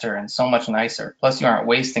faster and so much nicer. Plus, you aren't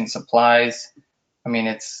wasting supplies. I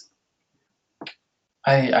mean,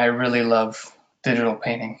 I really love digital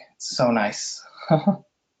painting. It's so nice.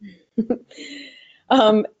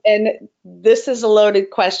 And this is a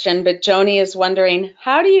loaded question, but Joni is wondering,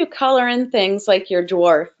 how do you color in things like your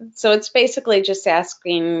dwarf? So it's basically just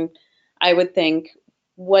asking, I would think,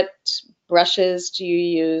 what brushes do you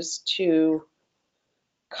use to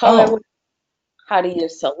color Oh, with? How do you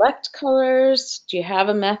select colors? Do you have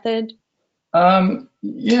a method?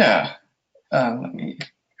 yeah. Let me,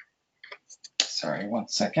 sorry, one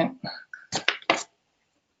second.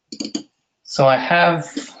 So I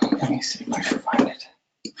have, let me see if I can find it.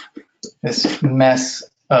 This mess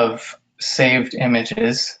of saved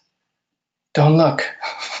images. Don't look.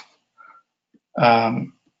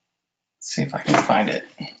 Let's see if I can find it.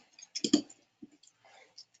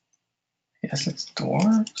 Yes, it's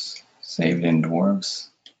dwarves. Saved in dwarves.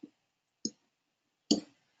 Is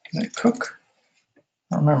it cook?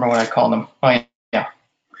 I don't remember what I called them. Oh, yeah.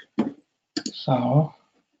 So,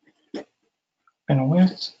 open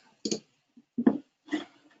with. What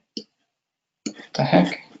the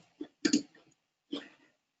heck?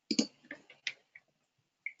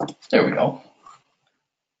 There we go.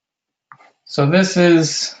 So this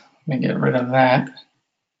is, let me get rid of that.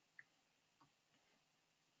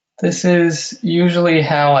 This is usually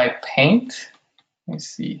how I paint. Let me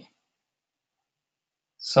see.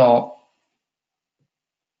 So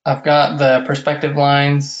I've got the perspective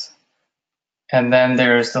lines, and then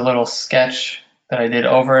there's the little sketch that I did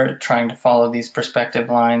over it, trying to follow these perspective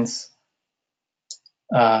lines.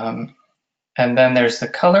 And then there's the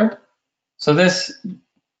color. So this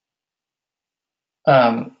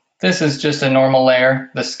is just a normal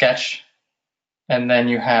layer, the sketch, and then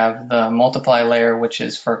you have the multiply layer, which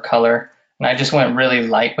is for color. And I just went really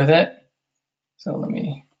light with it. So let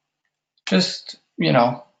me just,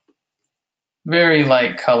 very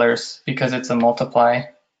light colors because it's a multiply.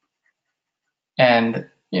 And,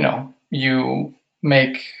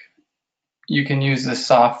 you can use the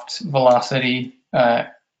soft velocity,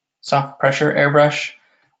 soft pressure airbrush,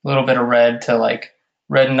 a little bit of red to like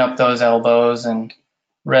redden up those elbows and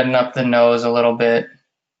redden up the nose a little bit.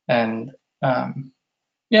 And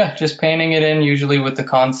yeah, just painting it in usually with the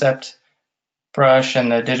concept brush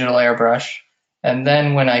and the digital airbrush. And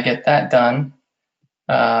then when I get that done,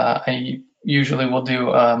 I usually will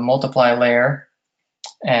do a multiply layer,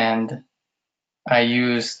 and I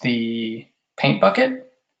use the paint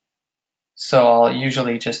bucket. So I'll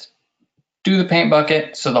usually just do the paint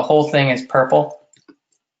bucket so the whole thing is purple.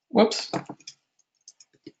 Whoops.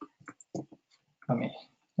 Let me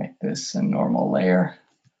make this a normal layer.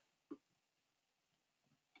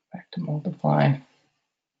 Back to multiply.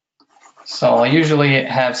 So I'll usually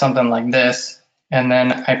have something like this, and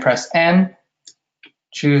then I press N,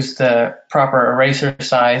 choose the proper eraser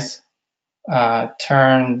size,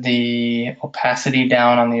 turn the opacity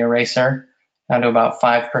down on the eraser down to about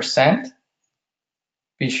 5%.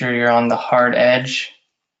 Be sure you're on the hard edge,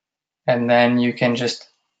 and then you can just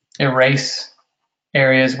erase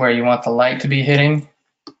areas where you want the light to be hitting.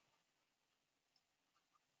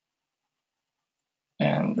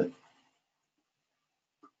 And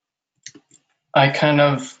I kind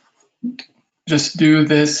of just do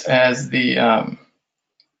this as for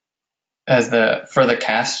the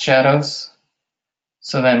cast shadows.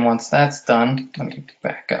 So then once that's done, let me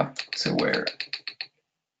back up to where,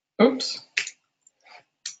 oops.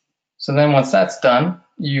 So then once that's done,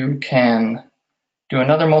 you can do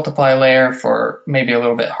another multiply layer for maybe a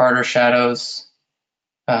little bit harder shadows.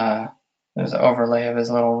 There's an overlay of his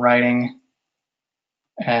little writing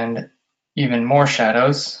and even more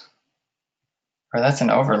shadows. Or that's an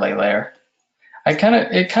overlay layer. It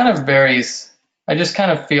kind of varies. I just kind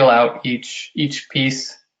of feel out each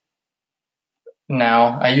piece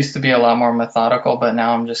now. I used to be a lot more methodical, but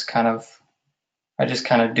now I just kind of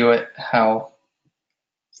do it how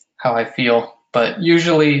I feel. But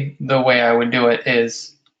usually the way I would do it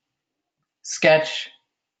is sketch,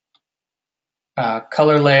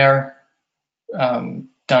 color layer,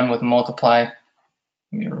 done with multiply.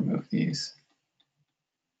 Let me remove these.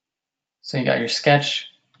 So you got your sketch,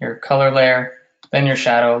 your color layer, then your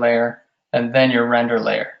shadow layer, and then your render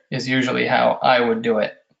layer is usually how I would do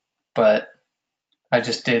it. But I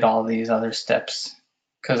just did all these other steps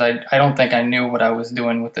because I don't think I knew what I was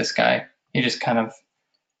doing with this guy. He just kind of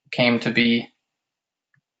came to be.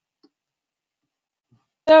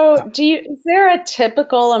 So is there a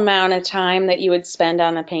typical amount of time that you would spend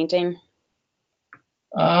on a painting?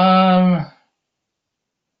 Um,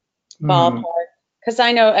 hmm, Ballpark? Because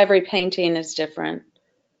I know every painting is different.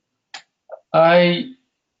 I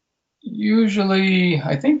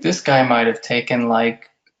I think this guy might have taken like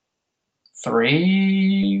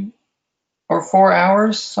 3 or 4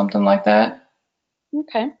 hours, something like that.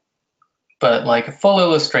 Okay. But like a full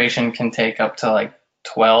illustration can take up to like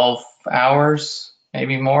 12 hours,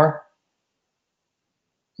 maybe more.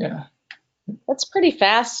 Yeah. That's pretty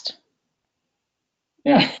fast.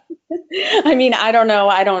 Yeah. I mean, I don't know.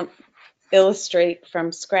 I don't illustrate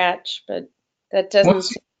from scratch, but that doesn't Once,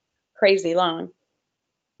 seem crazy long.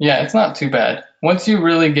 yeah, it's not too bad. Once you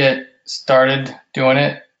really get started doing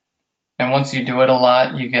it, and once you do it a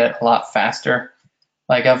lot, you get a lot faster.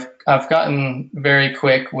 Like I've gotten very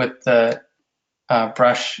quick with the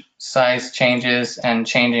brush size changes and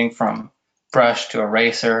changing from brush to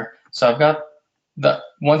eraser. So I've got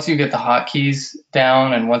once you get the hotkeys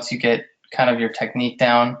down and once you get kind of your technique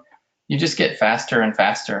down, you just get faster and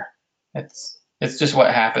faster. It's just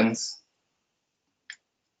what happens.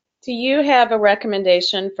 Do you have a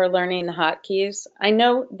recommendation for learning the hotkeys? I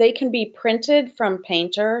know they can be printed from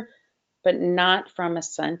Painter, but not from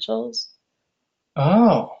Essentials.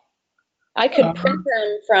 Oh, I could print um,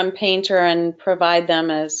 them from Painter and provide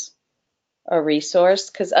them as a resource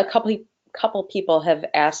because a couple people have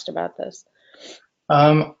asked about this.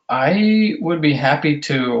 I would be happy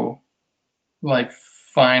to like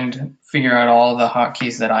figure out all the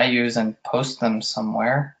hotkeys that I use and post them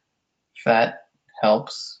somewhere if that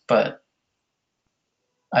helps. But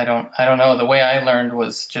I don't know. The way I learned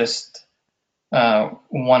was just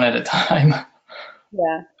one at a time.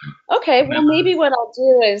 Yeah. Okay, well, maybe what I'll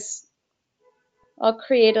do is I'll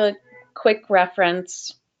create a quick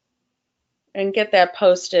reference and get that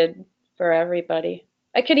posted for everybody.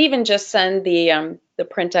 I could even just send the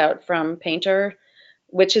printout from Painter,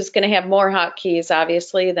 which is going to have more hotkeys,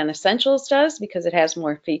 obviously, than Essentials does because it has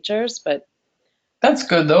more features. But That's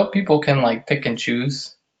good though. People can like pick and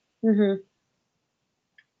choose. mhm.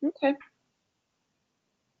 Okay.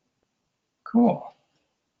 Cool.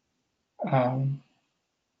 Um,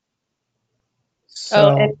 Oh,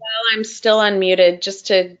 and so while I'm still unmuted, just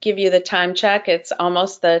to give you the time check, it's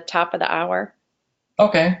almost the top of the hour.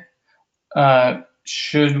 okay.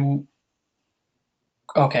 Should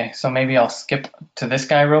okay. So maybe I'll skip to this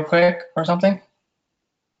guy real quick or something.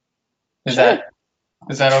 Is Sure. that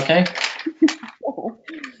is that okay?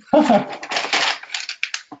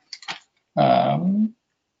 um,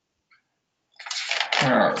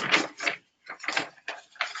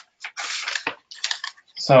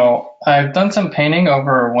 so I've done some painting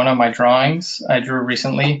over one of my drawings I drew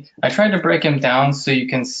recently. I tried to break him down so you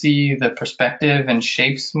can see the perspective and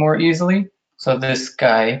shapes more easily. So this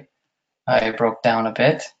guy I broke down a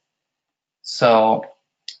bit. So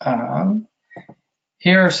um,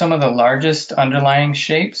 here are some of the largest underlying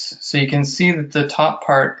shapes. So you can see that the top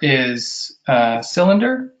part is a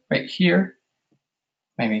cylinder right here.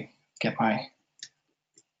 Maybe get my,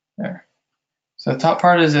 there. So the top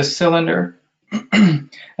part is a cylinder and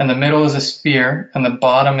the middle is a sphere and the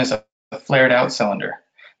bottom is a flared out cylinder.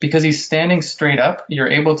 Because he's standing straight up, you're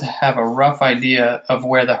able to have a rough idea of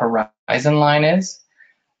where the horizon line is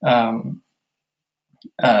um,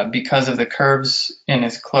 because of the curves in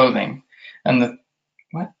his clothing. And the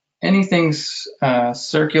what? Anything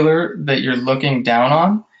circular that you're looking down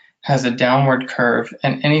on has a downward curve,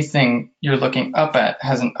 and anything you're looking up at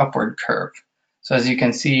has an upward curve. So as you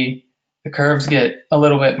can see, the curves get a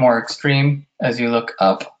little bit more extreme as you look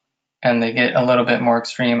up, and they get a little bit more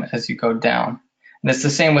extreme as you go down. And it's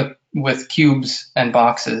the same with cubes and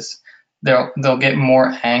boxes. They'll get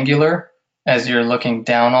more angular as you're looking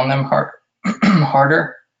down on them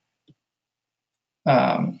harder.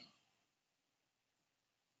 Um,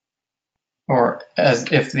 or as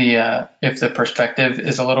if the perspective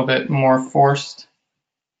is a little bit more forced.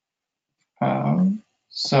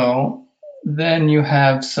 So then you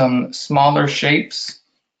have some smaller shapes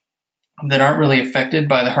that aren't really affected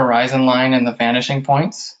by the horizon line and the vanishing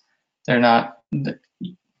points. They're not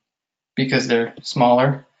because they're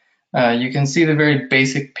smaller. You can see the very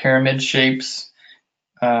basic pyramid shapes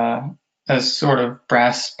as sort of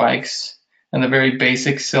brass spikes and the very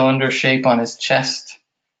basic cylinder shape on his chest.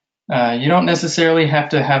 You don't necessarily have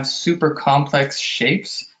to have super complex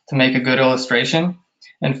shapes to make a good illustration.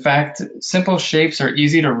 In fact, simple shapes are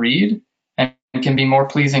easy to read and can be more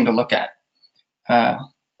pleasing to look at.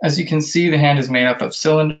 As you can see, the hand is made up of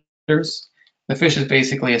cylinders. The fish is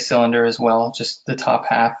basically a cylinder as well, just the top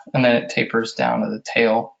half, and then it tapers down to the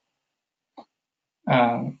tail.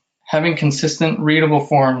 having consistent readable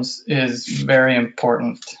forms is very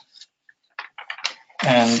important.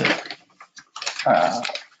 And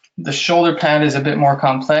the shoulder pad is a bit more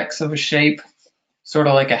complex of a shape, sort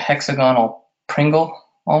of like a hexagonal Pringle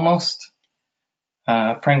almost.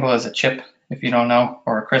 Pringle is a chip, if you don't know,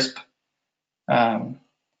 or a crisp. So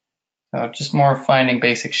just more finding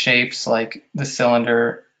basic shapes like the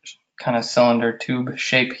cylinder, kind of cylinder tube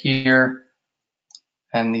shape here,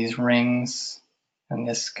 and these rings, and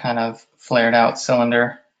this kind of flared out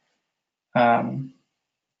cylinder.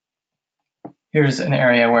 Here's an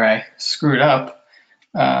area where I screwed up.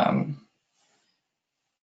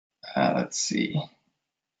 Let's see.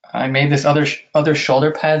 I made this other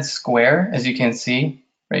shoulder pad square, as you can see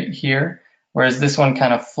right here, whereas this one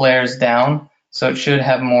kind of flares down, so it should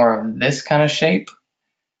have more of this kind of shape.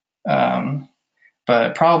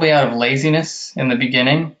 But probably out of laziness in the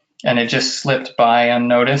beginning, and it just slipped by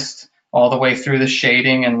unnoticed all the way through the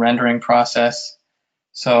shading and rendering process.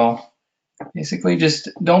 So basically just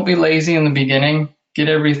don't be lazy in the beginning, get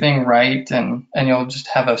everything right, and you'll just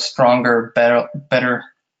have a stronger, better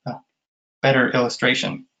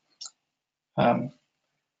illustration.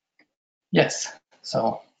 Yes,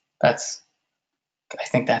 so I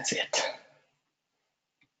think that's it.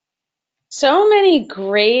 So many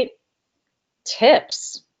great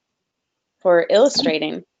tips for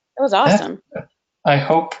illustrating. That was awesome. I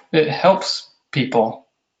hope it helps people.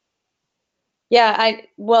 Yeah,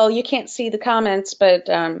 well, you can't see the comments, but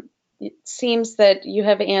it seems that you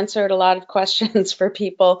have answered a lot of questions for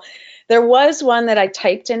people. There was one that I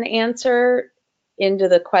typed an answer into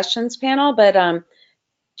the questions panel, but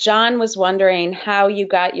John was wondering how you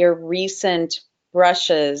got your recent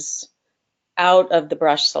brushes out of the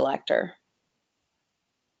brush selector.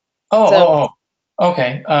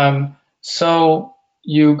 Okay. So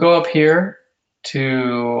you go up here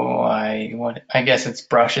to I guess it's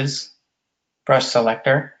brushes, brush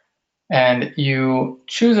selector, and you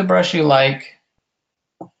choose a brush you like,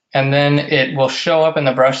 and then it will show up in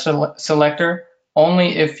the brush selector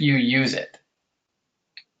only if you use it.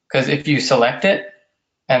 Because if you select it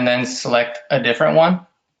and then select a different one,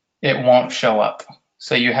 it won't show up.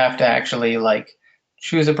 So you have to actually like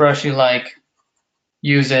choose a brush you like,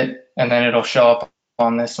 use it, and then it'll show up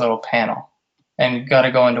on this little panel. And you've got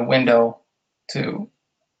to go into Window to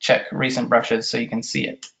check recent brushes so you can see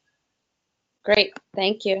it. Great,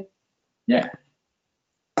 thank you. Yeah.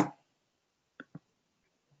 I'm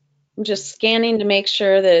just scanning to make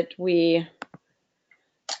sure that we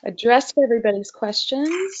addressed everybody's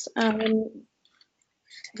questions.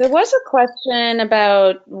 There was a question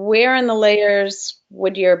about where in the layers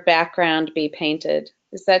would your background be painted?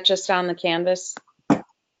 Is that just on the canvas?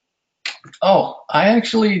 Oh, I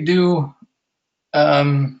actually do.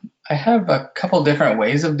 I have a couple different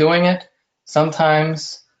ways of doing it.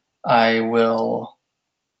 Sometimes I will.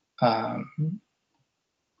 Let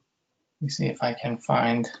me see if I can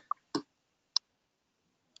find.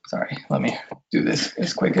 Sorry, let me do this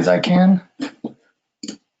as quick as I can.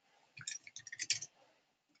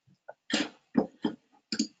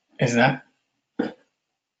 Is that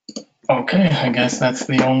okay? I guess that's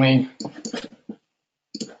the only.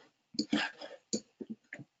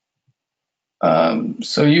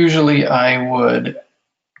 So usually I would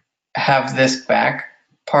have this back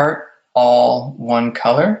part all one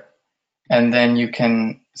color, and then you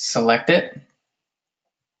can select it.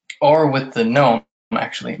 Or with the gnome,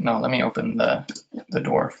 actually, no, let me open the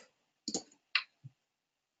dwarf.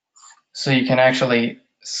 So you can actually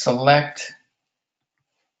select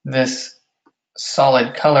this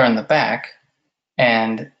solid color in the back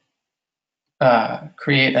and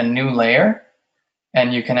create a new layer,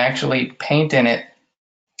 and you can actually paint in it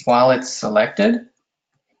while it's selected.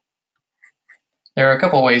 There are a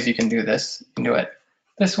couple ways you can do this. You can do it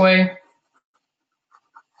this way,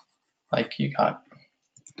 like you got,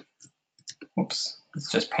 oops, let's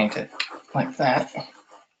just paint it like that.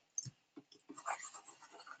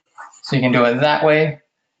 So you can do it that way,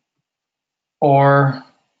 or,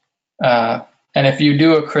 and if you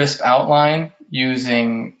do a crisp outline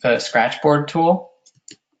using the scratchboard tool,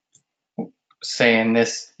 say in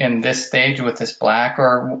this stage with this black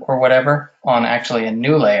or whatever on actually a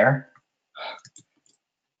new layer,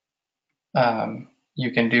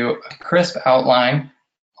 you can do a crisp outline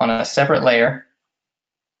on a separate layer,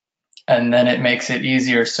 and then it makes it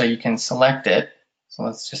easier so you can select it. So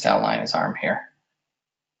let's just outline his arm here.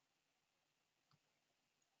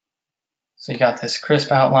 So you got this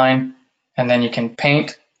crisp outline, and then you can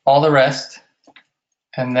paint all the rest,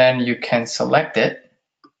 and then you can select it.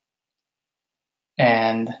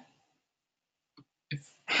 And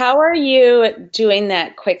how are you doing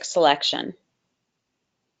that quick selection?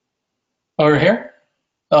 Over here?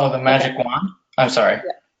 Oh, the Okay, magic wand. I'm sorry.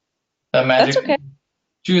 yeah, The that's magic, okay.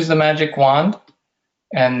 choose the magic wand,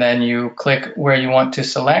 and then you click where you want to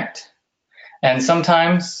select. And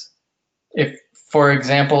sometimes, if, for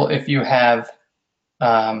example,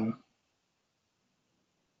 um,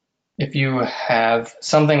 if you have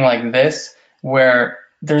something like this, where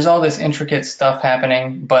there's all this intricate stuff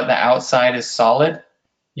happening, but the outside is solid,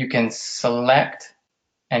 you can select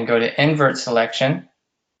and go to invert selection,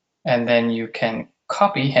 and then you can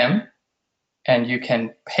copy him and you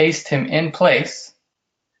can paste him in place,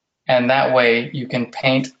 and that way you can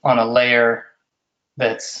paint on a layer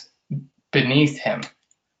that's beneath him.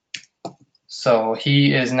 So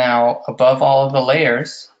he is now above all of the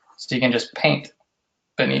layers, so you can just paint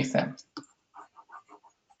beneath him.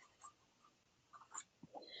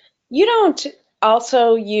 You don't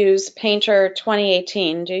also use Painter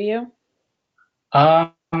 2018, do you?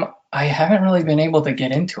 Um, I haven't really been able to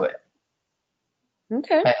get into it.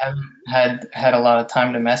 Okay. I haven't had a lot of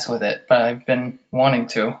time to mess with it, but I've been wanting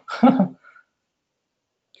to.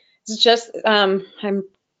 It's just,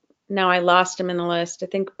 now I lost him in the list. I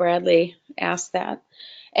think Bradley asked that.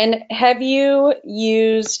 And have you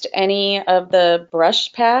used any of the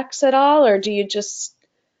brush packs at all, or do you just,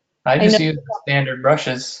 I I know, just use the standard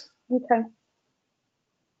brushes. okay.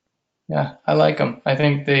 Yeah, I like them. I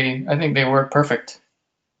think they work perfect.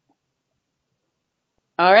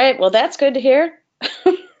 All right, well, that's good to hear.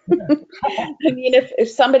 I mean, if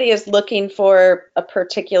somebody is looking for a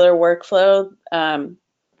particular workflow,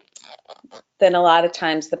 then a lot of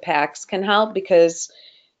times the packs can help because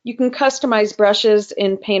you can customize brushes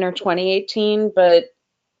in Painter 2018, but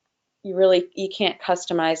you can't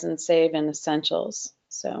customize and save in Essentials.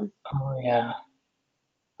 So, Oh yeah,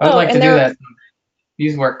 I would oh, like to and do there, that.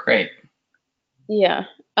 These work great. yeah.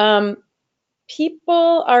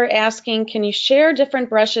 People are asking, can you share different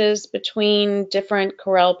brushes between different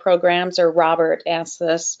Corel programs? Or Robert asked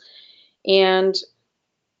this. And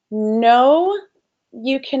no,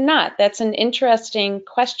 you cannot. That's an interesting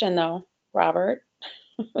question, though, Robert.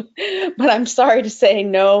 But I'm sorry to say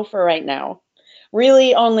no for right now.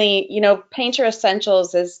 Really, only, Painter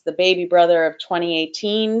Essentials is the baby brother of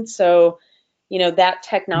 2018. So, that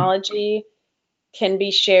technology can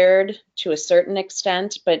be shared to a certain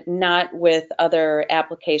extent, but not with other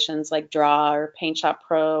applications like Draw or Paint Shop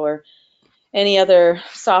Pro or any other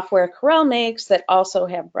software Corel makes that also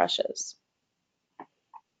have brushes.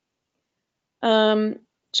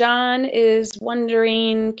 John is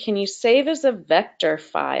wondering, can you save as a vector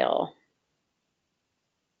file?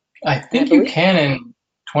 I And I think you believe, can in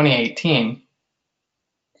 2018.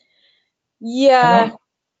 I yeah, don't.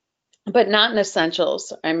 but not in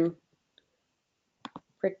Essentials. I'm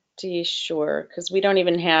pretty sure because we don't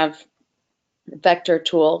even have vector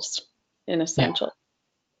tools in Yeah. Essentials.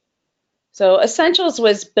 So Essentials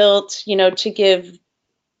was built, to give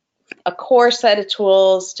a core set of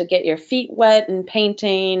tools to get your feet wet in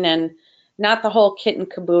painting and not the whole kit and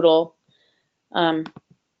caboodle. Um,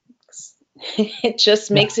 it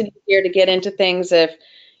just Yeah. makes it easier to get into things if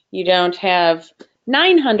you don't have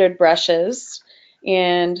 900 brushes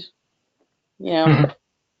and, you know, Mhm.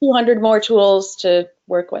 200 more tools to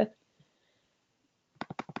work with.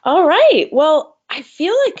 All right. Well,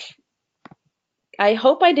 I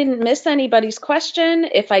hope I didn't miss anybody's question.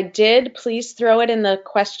 If I did, please throw it in the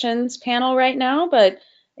questions panel right now. But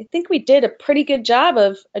I think we did a pretty good job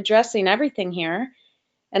of addressing everything here.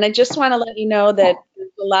 And I just want to let you know that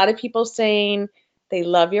there's a lot of people saying they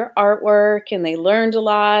love your artwork and they learned a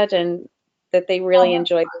lot and that they really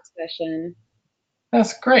enjoyed this session.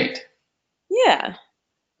 That's great. Yeah,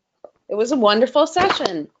 it was a wonderful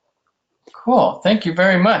session. Cool. Thank you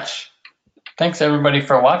very much. Thanks everybody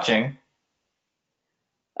for watching.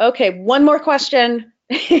 Okay, one more question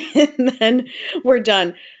and then we're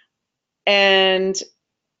done. And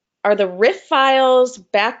are the RIF files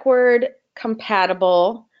backward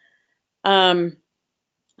compatible? Um,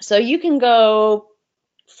 so you can go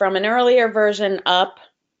from an earlier version up,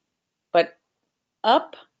 but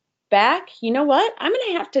up, back. You know what? I'm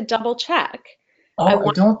going to have to double check. I Oh,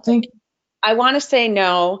 want think. I want to say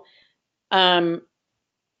no, um,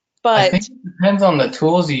 I think but it depends on the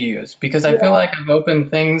tools you use, because I feel yeah, like I've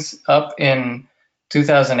opened things up in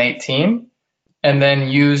 2018 and then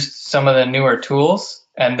used some of the newer tools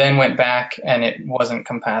and then went back and it wasn't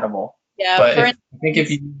compatible. yeah. But For I think if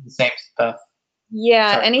you instance, use the same stuff,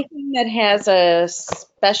 yeah, sorry. anything that has a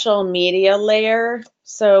special media layer.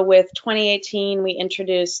 So with 2018, we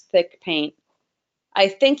introduced thick paint. I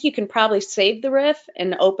think you can probably save the RIF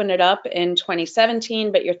and open it up in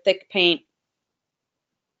 2017, but your thick paint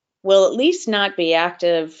will at least not be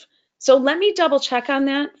active So let me double check on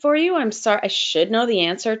that for you. I'm sorry, I should know the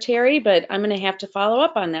answer, Terry, but I'm going to have to follow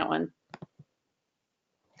up on that one.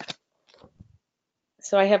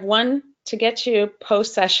 So I have one to get you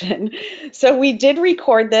post session. So we did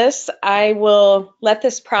record this. I will let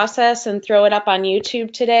this process and throw it up on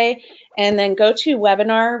YouTube today, and then go to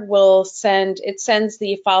webinar. It sends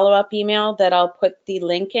the follow-up email that I'll put the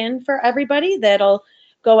link in for everybody. That'll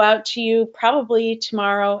go out to you probably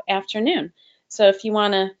tomorrow afternoon. So if you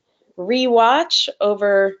want to rewatch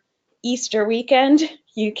over Easter weekend,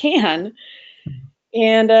 you can.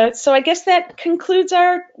 And so I guess that concludes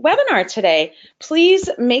our webinar today. Please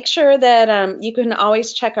make sure that you can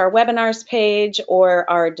always check our webinars page or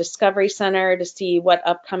our Discovery Center to see what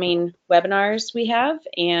upcoming webinars we have.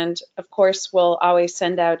 And of course, we'll always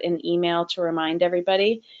send out an email to remind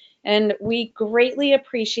everybody. And we greatly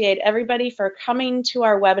appreciate everybody for coming to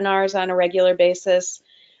our webinars on a regular basis.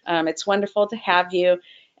 It's wonderful to have you.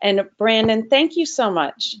 And Brandon, thank you so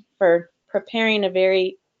much for preparing a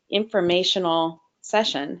very informational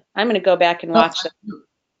session. I'm going to go back and watch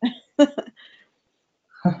it.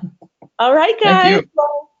 All right, guys. Thank you.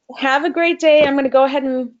 Well, have a great day. I'm going to go ahead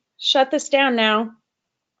and shut this down now.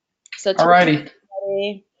 So, All righty.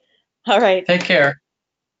 All right. Take care.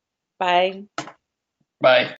 Bye. Bye.